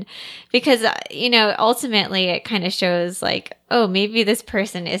happened. Because, ultimately it kind of shows like, oh, maybe this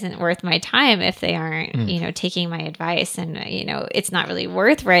person isn't worth my time if they aren't, taking my advice. And, it's not really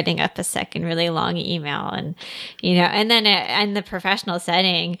worth writing up a second really long email. And, and then in the professional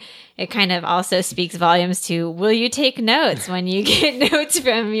setting, it kind of also speaks volumes to, will you take notes when you get notes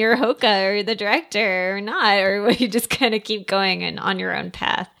from your Hoka or the director or not? Or will you just kind of keep going and on your own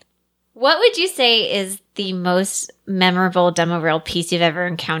path? What would you say is the most memorable demo reel piece you've ever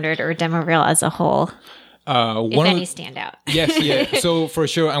encountered, or demo reel as a whole? If any stand out. Yes. So for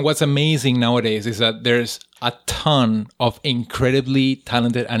sure. And what's amazing nowadays is that there's a ton of incredibly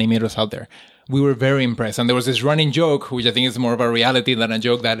talented animators out there. We were very impressed. And there was this running joke, which I think is more of a reality than a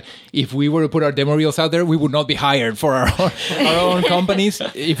joke, that if we were to put our demo reels out there, we would not be hired for our own companies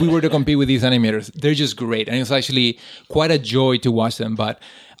if we were to compete with these animators. They're just great. And it's actually quite a joy to watch them. But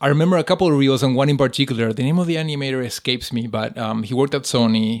I remember a couple of reels, and one in particular, the name of the animator escapes me, but he worked at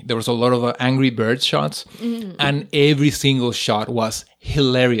Sony. There was a lot of Angry Birds shots, and every single shot was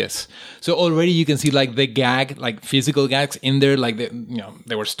hilarious. So already you can see like the gag, like physical gags in there, like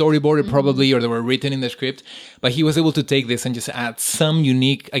they were storyboarded probably, or they were written in the script. But he was able to take this and just add some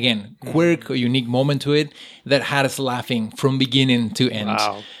unique, again, quirk or unique moment to it that had us laughing from beginning to end.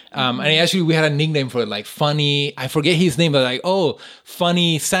 Wow. And actually, we had a nickname for it, like Funny. I forget his name, but like,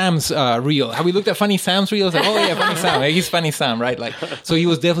 Funny Sam's reel. Have we looked at Funny Sam's reel? Like, Funny Sam. Like, he's Funny Sam, right? Like, so he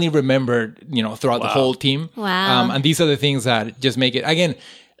was definitely remembered, throughout the whole team. Wow. And these are the things that just make it. Again,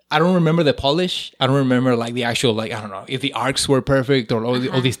 I don't remember the polish. I don't remember like the actual, like, I don't know if the arcs were perfect or all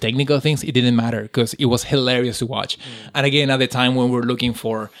these technical things. It didn't matter because it was hilarious to watch. And again, at the time when we're looking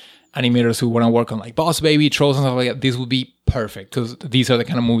for animators who want to work on like Boss Baby, Trolls and stuff like that, this would be perfect because these are the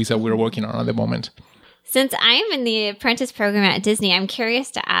kind of movies that we're working on at the moment. Since I'm in the apprentice program at Disney, I'm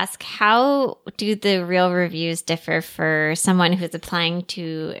curious to ask, how do the reel reviews differ for someone who's applying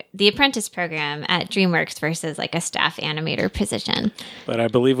to the apprentice program at DreamWorks versus like a staff animator position? But I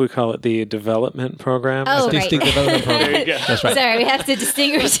believe we call it the development program. Oh, Artistic development program. There you go. That's right. Sorry, we have to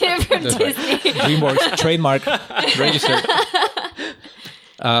distinguish it from That's Disney. Right. DreamWorks, trademark, registered.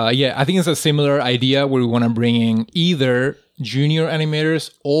 I think it's a similar idea where we want to bring in either junior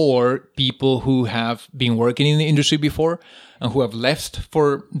animators or people who have been working in the industry before and who have left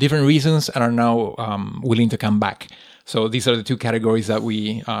for different reasons and are now willing to come back. So these are the two categories that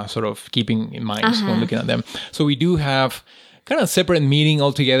we sort of keeping in mind when looking at them. So we do have kind of separate meeting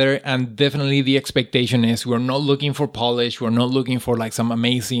altogether, and definitely the expectation is we're not looking for polish. We're not looking for like some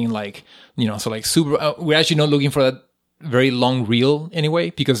amazing super. We're actually not looking for that very long reel anyway,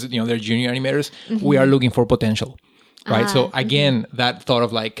 because they're junior animators. We are looking for potential. right? So again, that thought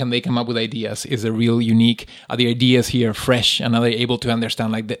of like, can they come up with ideas is a real unique. Are the ideas here fresh, and are they able to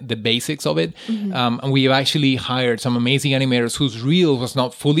understand like the basics of it? And we've actually hired some amazing animators whose reel was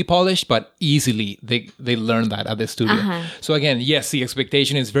not fully polished, but easily they learned that at the studio. So again, yes, the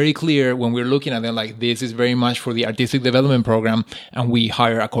expectation is very clear when we're looking at it. Like, this is very much for the artistic development program, and we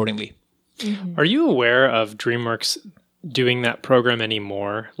hire accordingly. Are you aware of DreamWorks doing that program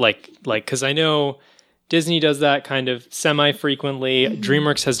anymore? Like, because I know Disney does that kind of semi-frequently.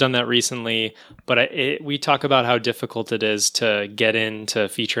 DreamWorks has done that recently, but we talk about how difficult it is to get into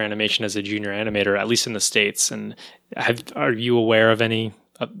feature animation as a junior animator, at least in the States. And are you aware of any?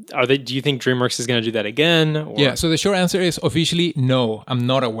 Do you think DreamWorks is going to do that again? Or? Yeah, so the short answer is officially no. I'm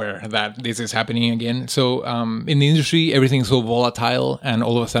not aware that this is happening again. So in the industry, everything's so volatile, and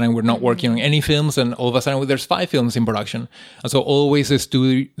all of a sudden we're not working on any films, and all of a sudden there's 5 films in production. And so always the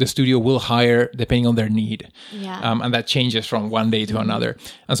studio will hire depending on their need. And that changes from one day to another.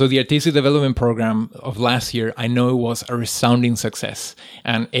 And so the artistic development program of last year, I know it was a resounding success,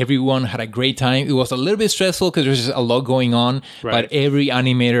 and everyone had a great time. It was a little bit stressful because there's just a lot going on, but every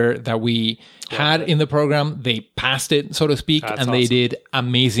animator that we had in the program, they passed it, so to speak. That's awesome. They did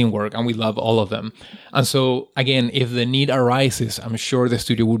amazing work, and we love all of them. And so again, if the need arises, I'm sure the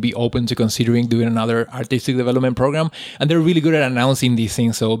studio would be open to considering doing another artistic development program. And they're really good at announcing these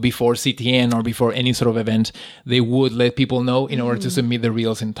things. So before CTN or before any sort of event, they would let people know in order to submit the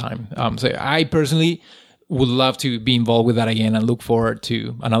reels in time. So I personally would love to be involved with that again, and look forward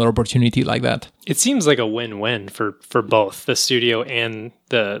to another opportunity like that. It seems like a win-win for both the studio and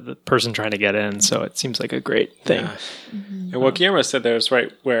the person trying to get in. So it seems like a great thing. Yeah. And what Guillermo said there is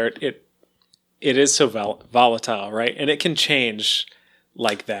right, where it is so volatile, right? And it can change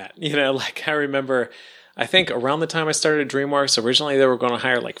like that. You know, like I remember, I think around the time I started at DreamWorks, originally they were going to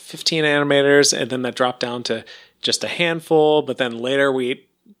hire like 15 animators, and then that dropped down to just a handful. But then later we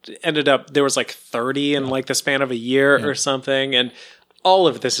ended up, there was like 30 in like the span of a year or something. And all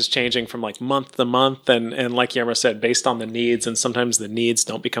of this is changing from like month to month. And like Guillermo said, based on the needs. And sometimes the needs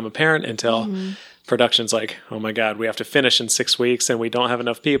don't become apparent until production's like, oh my God, we have to finish in 6 weeks and we don't have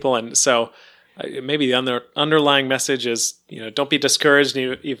enough people. And so maybe the underlying message is, you know, don't be discouraged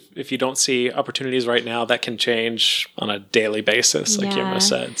if you don't see opportunities right now. That can change on a daily basis, like Guillermo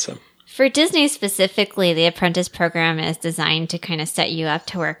said. So. For Disney specifically, the Apprentice program is designed to kind of set you up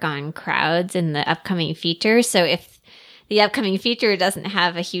to work on crowds in the upcoming feature. So if the upcoming feature doesn't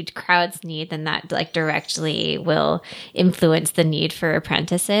have a huge crowds need, then that like directly will influence the need for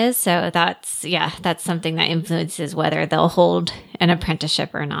apprentices. So that's something that influences whether they'll hold an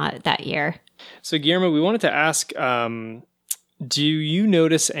apprenticeship or not that year. So Guillermo, we wanted to ask, do you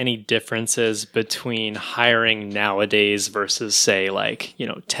notice any differences between hiring nowadays versus, say, like,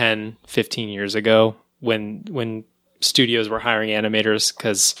 10, 15 years ago when studios were hiring animators?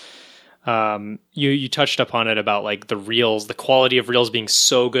 Because you touched upon it about like the reels, the quality of reels being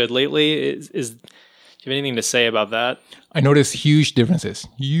so good lately. Do you have anything to say about that? I noticed huge differences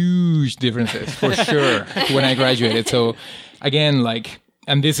for sure when I graduated. So again,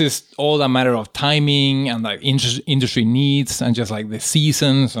 and this is all a matter of timing and like industry needs and just like the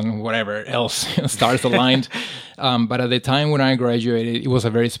seasons and whatever else stars aligned. But at the time when I graduated, it was a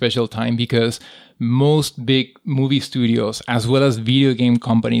very special time because most big movie studios as well as video game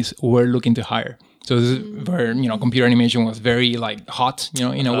companies were looking to hire. So this is where, computer animation was very like hot,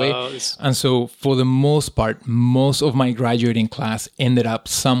 in a way. And so for the most part, most of my graduating class ended up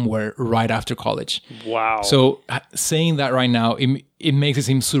somewhere right after college. Wow. So saying that right now, it makes it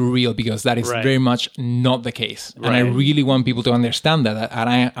seem surreal because that is very much not the case. Right. And I really want people to understand that.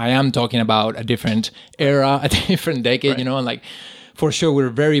 And I am talking about a different era, a different decade, and like, for sure, we're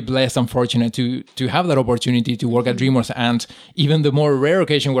very blessed and fortunate to have that opportunity to work at DreamWorks, and even the more rare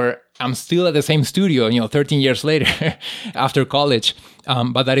occasion where I'm still at the same studio, 13 years later after college.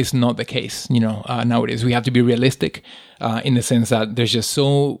 But that is not the case, nowadays. We have to be realistic in the sense that there's just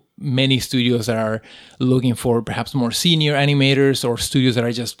so many studios that are looking for perhaps more senior animators, or studios that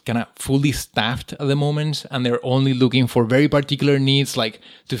are just kind of fully staffed at the moment, and they're only looking for very particular needs, like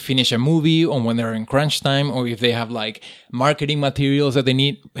to finish a movie or when they're in crunch time, or if they have like marketing materials that they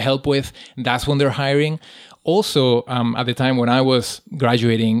need help with, that's when they're hiring. Also, at the time when I was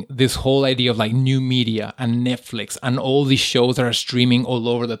graduating, this whole idea of like new media and Netflix and all these shows that are streaming all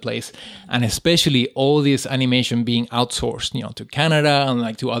over the place, and especially all this animation being outsourced, to Canada and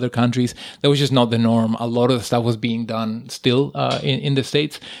like to other countries, that was just not the norm. A lot of the stuff was being done still in the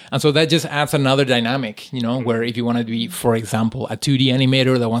States. And so that just adds another dynamic, where if you want to be, for example, a 2D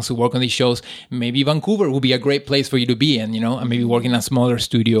animator that wants to work on these shows, maybe Vancouver would be a great place for you to be in, and maybe work in a smaller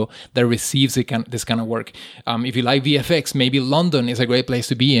studio that receives this kind of work. If you like VFX, maybe London is a great place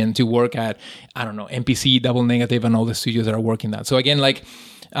to be in to work at, I don't know, MPC, Double Negative, and all the studios that are working that. So again, like,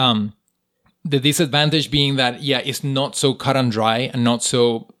 the disadvantage being that, yeah, it's not so cut and dry and not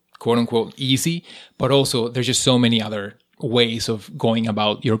so quote unquote easy, but also there's just so many other ways of going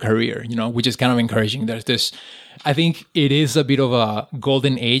about your career, you know, which is kind of encouraging. There's this, I think it is a bit of a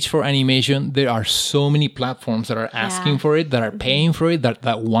golden age for animation. There are so many platforms that are asking for it, that are paying for it,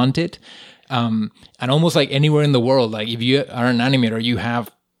 that want it. And almost like anywhere in the world, like if you are an animator, you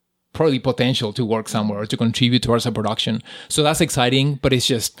have probably potential to work somewhere or to contribute towards a production. So that's exciting, but it's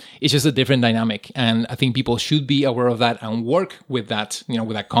just a different dynamic. And I think people should be aware of that and work with that, you know,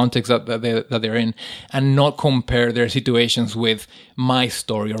 with that context that they're in, and not compare their situations with my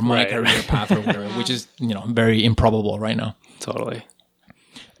story or my career path or whatever, which is, you know, very improbable right now. Totally.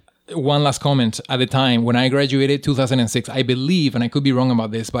 One last comment. At the time when I graduated, 2006, I believe, and I could be wrong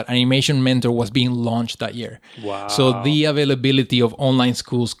about this, but Animation Mentor was being launched that year. Wow. So the availability of online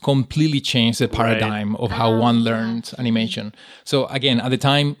schools completely changed the paradigm of how one learned animation. So again, at the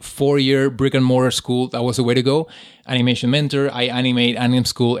time, 4-year brick and mortar school, that was the way to go. Animation Mentor, iAnimate, Anim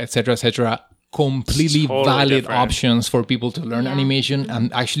School, etc. Completely totally valid different options for people to learn animation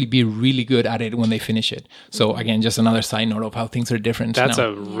and actually be really good at it when they finish it. So again, just another side note of how things are different. That's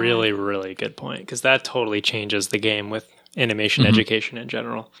a really, really good point, because that totally changes the game with animation education in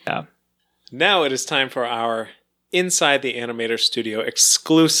general. Yeah. Now it is time for our Inside the Animator Studio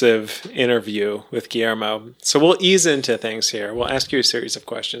exclusive interview with Guillermo. So we'll ease into things here. We'll ask you a series of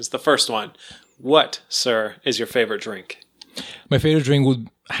questions. The first one, what, sir, is your favorite drink? My favorite drink would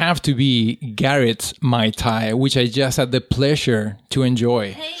have to be Garrett's Mai Tai, which I just had the pleasure to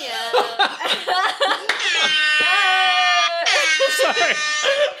enjoy.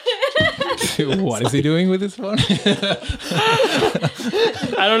 What is he doing with his phone?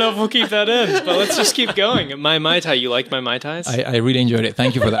 I don't know if we'll keep that in, but let's just keep going. My Mai Tai, you like my Mai Tais? I really enjoyed it.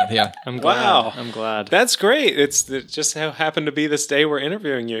 Thank you for that. Yeah. I'm glad. Wow. I'm glad. That's great. It just happened to be this day we're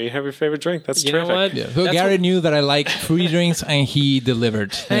interviewing you. You have your favorite drink. That's terrific. You know what? Yeah. So Garrett knew that I like free drinks, and he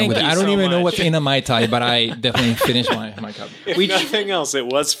delivered. Thank you I don't so even know much. what's in a Mai Tai, but I definitely finished my cup. If nothing else, it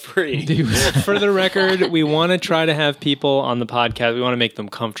was free. For the record, we want to try to have people on the podcast. We want to make them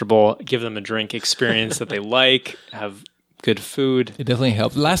comfortable, give them a drink experience that they like, have good food. It definitely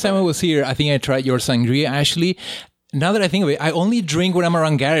helped. Last time I was here, I think I tried your sangria, Ashley. Now that I think of it, I only drink when I'm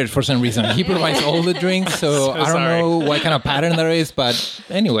around Garrett for some reason. He provides all the drinks, so I don't know what kind of pattern there is, but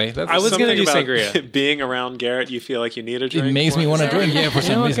anyway. I was going to do sangria. Being around Garrett, you feel like you need a drink? It makes me want to drink, for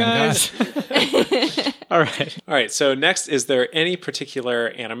some reason. Guys. All right. So next, is there any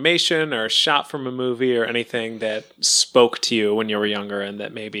particular animation or shot from a movie or anything that spoke to you when you were younger and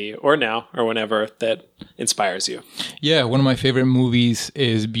that maybe, or now, or whenever, that inspires you? Yeah, one of my favorite movies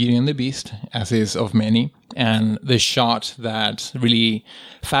is Beauty and the Beast, as is of many. And the shot that really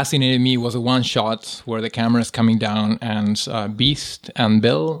fascinated me was a one shot where the camera is coming down and Beast and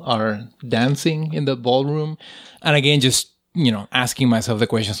Belle are dancing in the ballroom. And again, just, asking myself the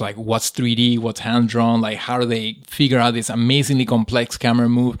questions like, what's 3D? What's hand drawn? Like, how do they figure out this amazingly complex camera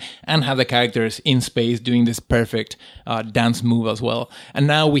move and have the characters in space doing this perfect dance move as well? And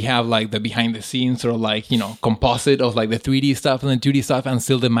now we have like the behind the scenes or like, composite of like the 3D stuff and the 2D stuff. And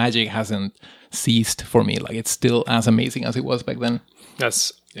still the magic hasn't ceased for me. Like, it's still as amazing as it was back then.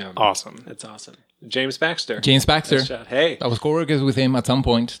 That's awesome. That's awesome. James Baxter. Hey. I was co-workers with him at some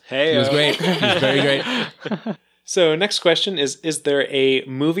point. Hey. He was great. He was very great. So next question is there a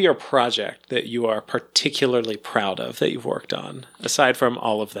movie or project that you are particularly proud of that you've worked on, aside from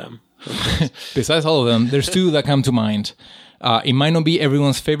all of them? Besides all of them, there's two that come to mind. It might not be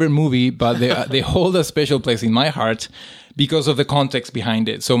everyone's favorite movie, but they hold a special place in my heart because of the context behind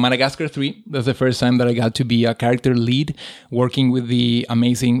it. So Madagascar 3, that's the first time that I got to be a character lead working with the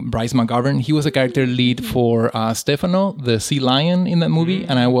amazing Bryce McGovern. He was a character lead for Stefano, the sea lion in that movie,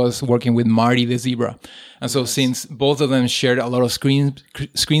 and I was working with Marty, the zebra. And so since both of them shared a lot of screen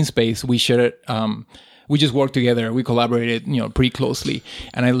space, we shared we just worked together. We collaborated, pretty closely.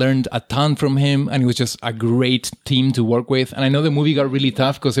 And I learned a ton from him. And it was just a great team to work with. And I know the movie got really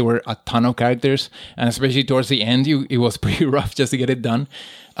tough because there were a ton of characters. And especially towards the end, it was pretty rough just to get it done.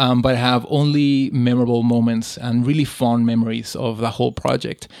 But I have only memorable moments and really fond memories of the whole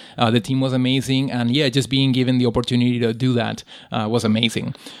project. The team was amazing. And just being given the opportunity to do that was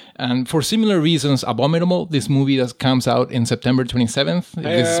amazing. And for similar reasons, Abominable, this movie that comes out in September 27th.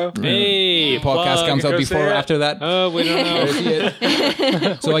 This podcast comes out before or after that. Oh, we don't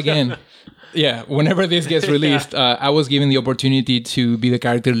know. So again, whenever this gets released, I was given the opportunity to be the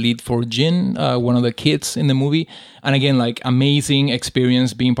character lead for Jin, one of the kids in the movie. And again, like amazing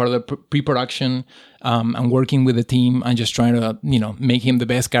experience being part of the pre-production and working with the team and just trying to, make him the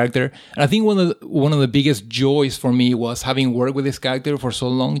best character. And I think one of the biggest joys for me was having worked with this character for so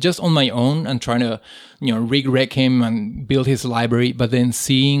long, just on my own and trying to, rig-rec him and build his library, but then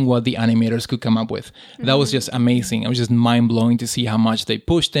seeing what the animators could come up with. That was just amazing. It was just mind-blowing to see how much they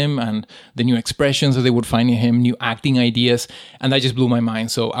pushed him and the new expressions that they would find in him, new acting ideas, and that just blew my mind.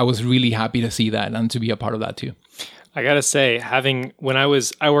 So I was really happy to see that and to be a part of that too. I gotta say,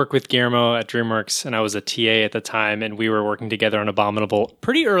 I worked with Guillermo at DreamWorks, and I was a TA at the time, and we were working together on Abominable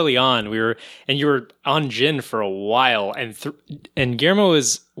pretty early on. And you were on Jin for a while, and Guillermo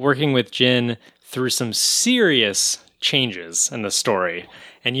was working with Jin through some serious changes in the story,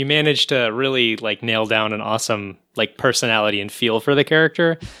 and you managed to really like nail down an awesome like personality and feel for the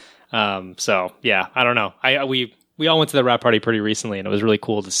character. So yeah, I don't know. We all went to the wrap party pretty recently, and it was really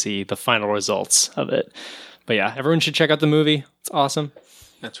cool to see the final results of it. But yeah, everyone should check out the movie. It's awesome.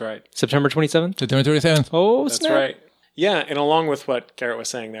 That's right. September 27th? September 27th. Oh, that's snap. right. Yeah, and along with what Garrett was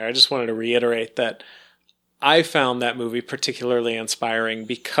saying there, I just wanted to reiterate that I found that movie particularly inspiring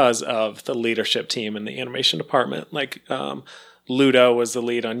because of the leadership team in the animation department. Like Ludo was the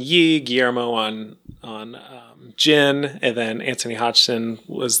lead on Yi, Guillermo on Jin, and then Anthony Hodgson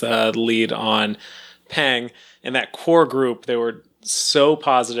was the lead on Pang. And that core group, they were so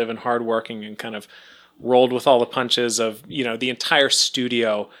positive and hardworking and kind of rolled with all the punches of, the entire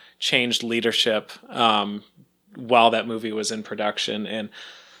studio changed leadership while that movie was in production. And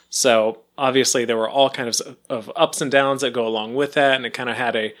so obviously there were all kinds of ups and downs that go along with that. And it kind of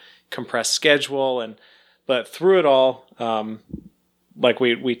had a compressed schedule. But through it all, like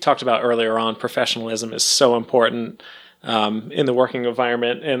we talked about earlier on, professionalism is so important in the working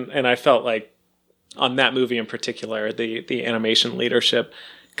environment. And I felt like on that movie in particular, the animation leadership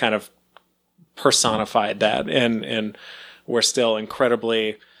kind of personified that, and we're still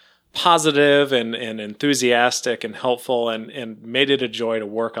incredibly positive and enthusiastic and helpful, and made it a joy to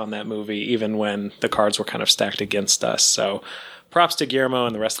work on that movie even when the cards were kind of stacked against us. So props to Guillermo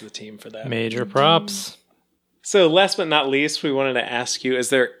and the rest of the team for that. Major props. So last but not least, we wanted to ask you, is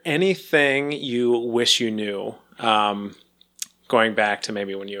there anything you wish you knew going back to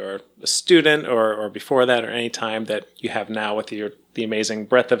maybe when you were a student or before that, or any time that you have now with the amazing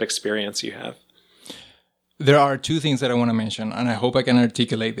breadth of experience you have? There are two things that I want to mention, and I hope I can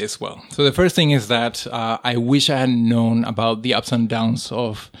articulate this well. So the first thing is that I wish I had known about the ups and downs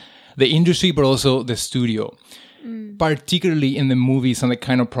of the industry, but also the studio. Particularly in the movies and the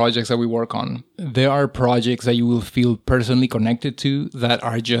kind of projects that we work on. There are projects that you will feel personally connected to that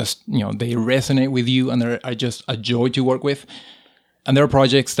are just, they resonate with you and they are just a joy to work with. And there are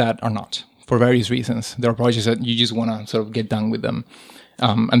projects that are not, for various reasons. There are projects that you just want to sort of get done with them.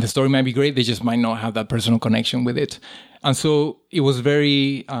 And the story might be great, they just might not have that personal connection with it. And so it was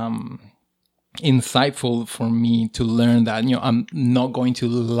very insightful for me to learn that, I'm not going to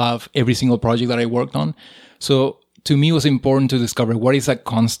love every single project that I worked on. So to me, it was important to discover what is that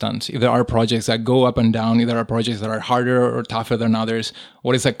constant. If there are projects that go up and down, if there are projects that are harder or tougher than others,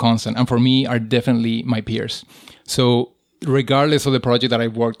 what is that constant? And for me, are definitely my peers. So regardless of the project that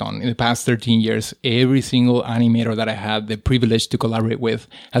I've worked on in the past 13 years, every single animator that I had the privilege to collaborate with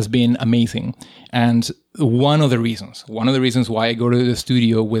has been amazing. And one of the reasons why I go to the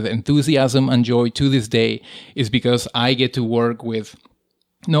studio with enthusiasm and joy to this day is because I get to work with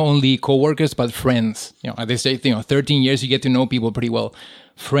not only coworkers, but friends. At this stage, 13 years, you get to know people pretty well.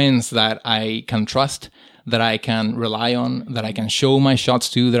 Friends that I can trust, that I can rely on, that I can show my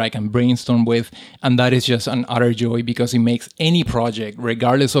shots to, that I can brainstorm with. And that is just an utter joy because it makes any project,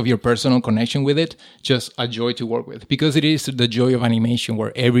 regardless of your personal connection with it, just a joy to work with. Because it is the joy of animation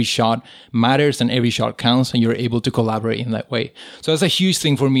where every shot matters and every shot counts and you're able to collaborate in that way. So that's a huge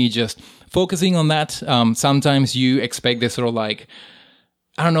thing for me, just focusing on that. Sometimes you expect this sort of like,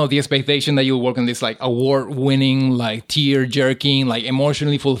 I don't know, the expectation that you'll work on this like award-winning, like tear-jerking, like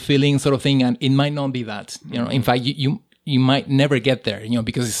emotionally fulfilling sort of thing, and it might not be that. In fact, you might never get there,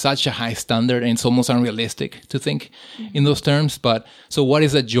 because it's such a high standard and it's almost unrealistic to think in those terms. But so, what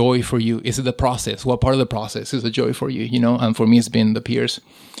is the joy for you? Is it the process? What part of the process is the joy for you? And for me, it's been the peers.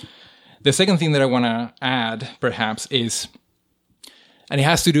 The second thing that I want to add, perhaps, is, and it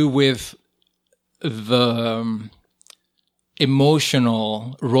has to do with the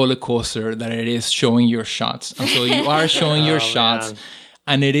emotional roller coaster that it is showing your shots. And so you are showing your shots,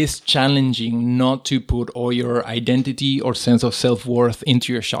 and it is challenging not to put all your identity or sense of self-worth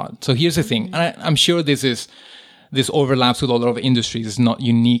into your shot. So here's the thing, and I'm sure this is this overlaps with a lot of industries. It's not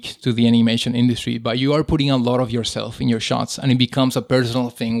unique to the animation industry, but you are putting a lot of yourself in your shots, and it becomes a personal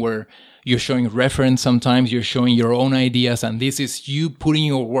thing where you're showing reference. Sometimes you're showing your own ideas, and this is you putting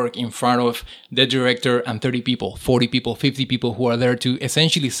your work in front of the director and 30 people, 40 people, 50 people who are there to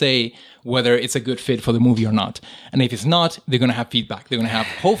essentially say whether it's a good fit for the movie or not. And if it's not, they're going to have feedback. They're going to have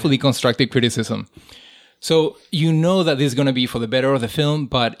hopefully constructive criticism. So you know that this is going to be for the better of the film,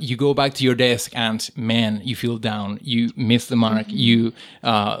 but you go back to your desk and, man, you feel down. You miss the mark. You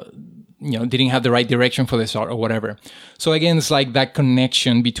didn't have the right direction for the shot or whatever. So again, it's like that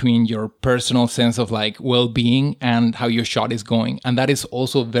connection between your personal sense of like well-being and how your shot is going. And that is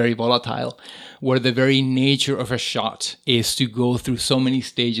also very volatile, where the very nature of a shot is to go through so many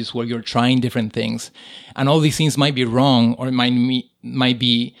stages where you're trying different things. And all these things might be wrong, or it might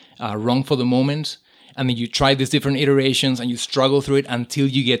be wrong for the moment. And then you try these different iterations and you struggle through it until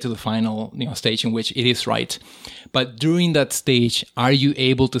you get to the final stage in which it is right. But during that stage, are you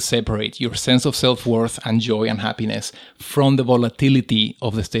able to separate your sense of self-worth and joy and happiness from the volatility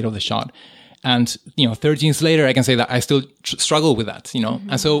of the state of the shot? And, 13 years later, I can say that I still struggle with that,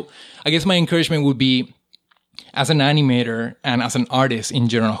 And so I guess my encouragement would be, as an animator and as an artist in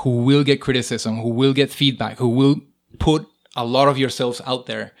general, who will get criticism, who will get feedback, who will put a lot of yourselves out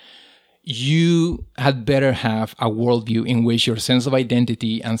there, you had better have a worldview in which your sense of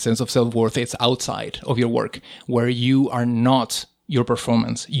identity and sense of self-worth is outside of your work, where you are not your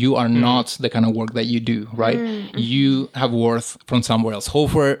performance. You are not the kind of work that you do, right? You have worth from somewhere else.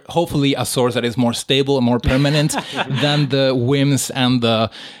 Hopefully a source that is more stable and more permanent than the whims and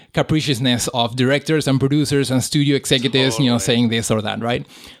the capriciousness of directors and producers and studio executives, saying this or that, right?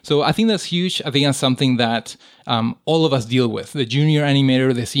 So I think that's huge. I think that's something that all of us deal with, the junior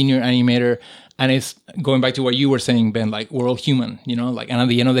animator, the senior animator. And it's going back to what you were saying, Ben, like we're all human, and at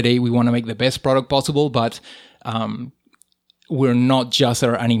the end of the day, we want to make the best product possible, but we're not just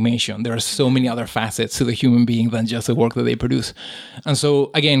our animation. There are so many other facets to the human being than just the work that they produce. And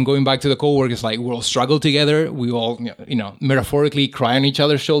so, again, going back to the co-work, it's like we all struggle together. We all, metaphorically cry on each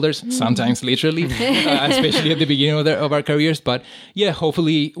other's shoulders, sometimes literally, especially at the beginning of our careers. But yeah,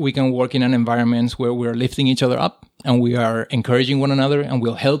 hopefully we can work in an environment where we're lifting each other up and we are encouraging one another and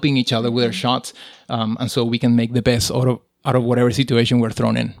we're helping each other with our shots. And so we can make the best out of whatever situation we're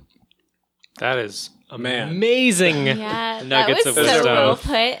thrown in. That is amazing. Yeah, nuggets that was of so wisdom. well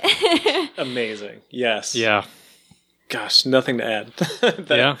put. Amazing. Yes. Yeah. Gosh, nothing to add.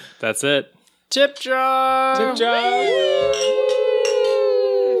 Yeah, that's it. Tip jar. Tip jar.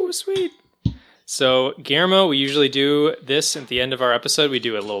 Woo, sweet. So, Guillermo, we usually do this at the end of our episode. We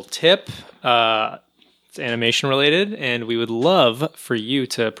do a little tip. It's animation related, and we would love for you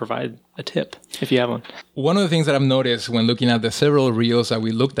to provide a tip if you have one. One of the things that I've noticed when looking at the several reels that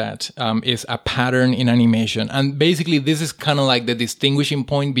we looked at is a pattern in animation. And basically, this is kind of like the distinguishing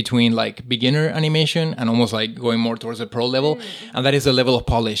point between like beginner animation and almost like going more towards the pro level. And that is the level of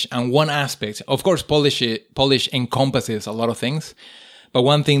polish. And one aspect, of course, polish encompasses a lot of things. But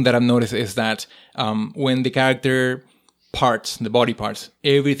one thing that I've noticed is that when the character parts, the body parts,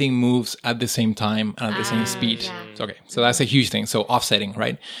 everything moves at the same time and at the same speed. Yeah. Okay, so that's a huge thing. So offsetting,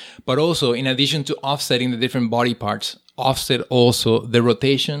 right? But also, in addition to offsetting the different body parts, offset also the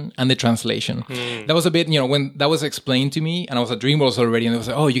rotation and the translation. That was a bit, when that was explained to me, and I was at DreamWorks already, and it was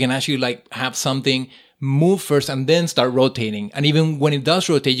like, oh, you can actually like have something move first and then start rotating. And even when it does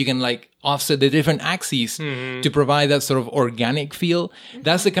rotate, you can like offset the different axes to provide that sort of organic feel.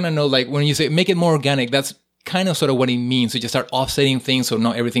 That's the kind of note, like when you say make it more organic, that's kind of sort of what it means. So just start offsetting things so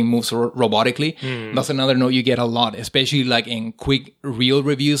not everything moves robotically. That's another note you get a lot, especially like in quick reel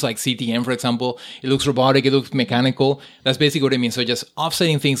reviews like CTM, for example. It looks robotic, it looks mechanical. That's basically what it means. So just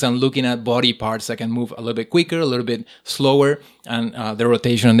offsetting things and looking at body parts that can move a little bit quicker, a little bit slower, and the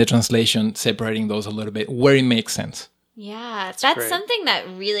rotation and the translation, separating those a little bit where it makes sense. Yeah, that's great. something that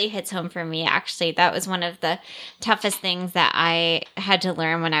really hits home for me, actually. That was one of the toughest things that I had to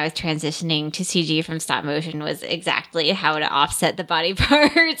learn when I was transitioning to CG from stop motion, was exactly how to offset the body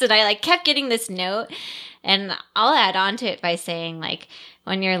parts. And I like kept getting this note. And I'll add on to it by saying, like,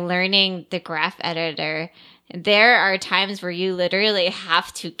 when you're learning the graph editor, there are times where you literally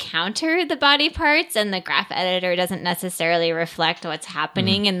have to counter the body parts, and the graph editor doesn't necessarily reflect what's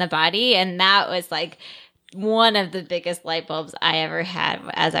happening in the body. And that was like one of the biggest light bulbs I ever had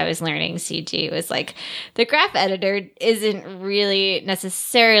as I was learning CG, was like the graph editor isn't really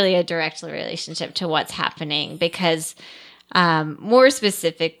necessarily a direct relationship to what's happening, because more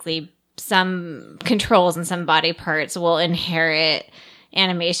specifically, some controls and some body parts will inherit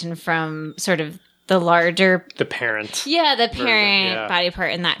animation from sort of the larger... The parent. Yeah, the parent body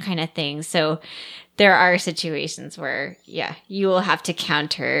part and that kind of thing. So there are situations where, you will have to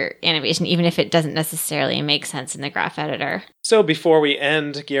counter animation, even if it doesn't necessarily make sense in the graph editor. So before we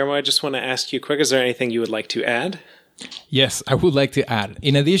end, Guillermo, I just want to ask you quick, is there anything you would like to add? Yes, I would like to add.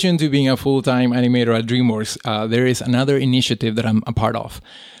 In addition to being a full-time animator at DreamWorks, there is another initiative that I'm a part of,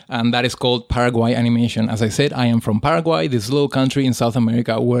 and that is called Paraguay Animation. As I said, I am from Paraguay, this little country in South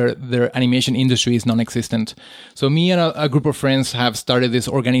America where their animation industry is non-existent. So me and a group of friends have started this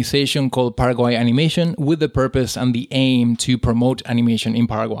organization called Paraguay Animation with the purpose and the aim to promote animation in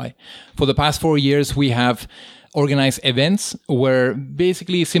Paraguay. For the past 4 years, we have organize events where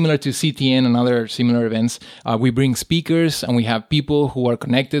basically similar to CTN and other similar events, we bring speakers and we have people who are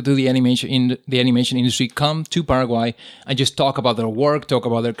connected to the animation industry come to Paraguay and just talk about their work, talk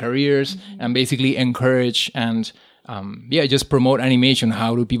about their careers, and basically encourage and just promote animation.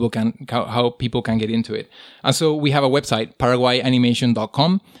 How people can get into it. And so we have a website,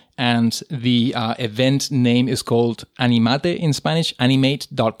 paraguayanimation.com. And the event name is called Animate in Spanish,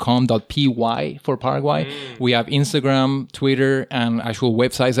 animate.com.py for Paraguay. We have Instagram, Twitter, and actual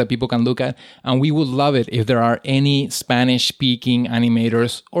websites that people can look at. And we would love it if there are any Spanish-speaking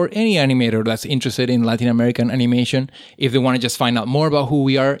animators or any animator that's interested in Latin American animation. If they want to just find out more about who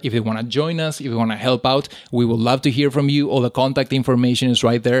we are, if they want to join us, if they want to help out, we would love to hear from you. All the contact information is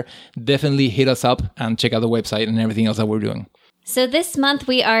right there. Definitely hit us up and check out the website and everything else that we're doing. So this month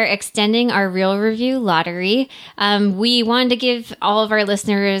we are extending our Reel Review lottery. We wanted to give all of our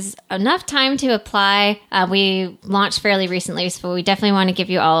listeners enough time to apply. We launched fairly recently, so we definitely want to give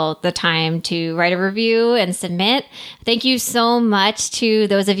you all the time to write a review and submit. Thank you so much to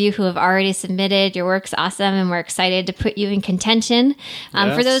those of you who have already submitted. Your work's awesome, and we're excited to put you in contention.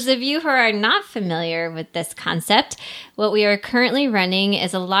 For those of you who are not familiar with this concept, what we are currently running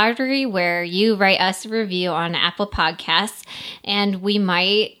is a lottery where you write us a review on Apple Podcasts, and we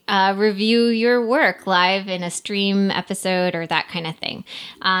might review your work live in a stream episode or that kind of thing.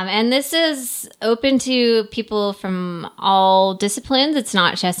 And this is open to people from all disciplines. It's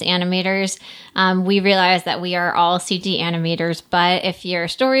not just animators. We realize that we are all CG animators, but if you're a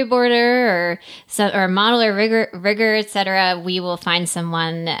storyboarder or model or rigger, etc., we will find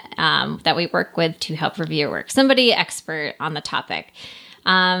someone that we work with to help review your work. Somebody expert on the topic.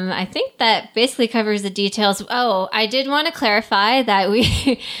 I think that basically covers the details. Oh, I did want to clarify that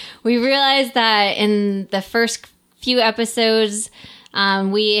we realized that in the first few episodes,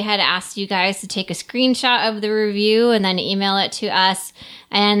 we had asked you guys to take a screenshot of the review and then email it to us.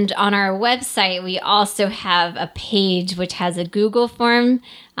 And on our website, we also have a page which has a Google form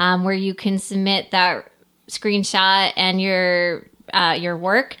where you can submit that screenshot and your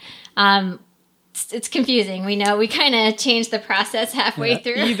work. It's confusing. We know we kind of changed the process halfway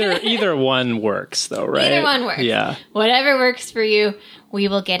through. Either one works, though, right? Either one works. Yeah. Whatever works for you, we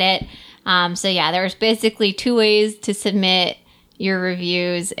will get it. There's basically 2 ways to submit your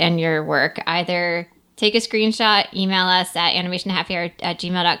reviews and your work. Either take a screenshot, email us at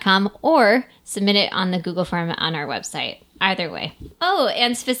animationhappyhour@gmail.com, or submit it on the Google form on our website. Either way. Oh,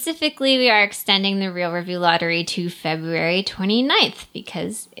 and specifically, we are extending the Reel Review lottery to February 29th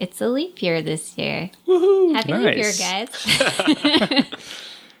because it's a leap year this year. Woohoo! Happy leap year, guys.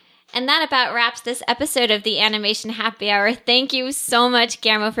 And that about wraps this episode of the Animation Happy Hour. Thank you so much,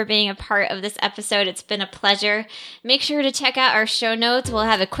 Guillermo, for being a part of this episode. It's been a pleasure. Make sure to check out our show notes. We'll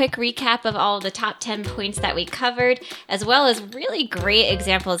have a quick recap of all of the top 10 points that we covered, as well as really great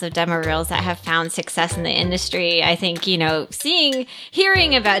examples of demo reels that have found success in the industry. I think,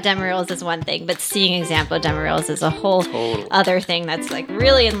 hearing about demo reels is one thing, but seeing example demo reels is a whole other thing that's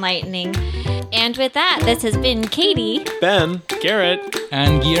really enlightening. And with that, this has been Katie, Ben, Garrett,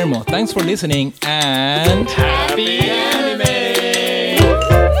 and Guillermo. Thanks for listening, and happy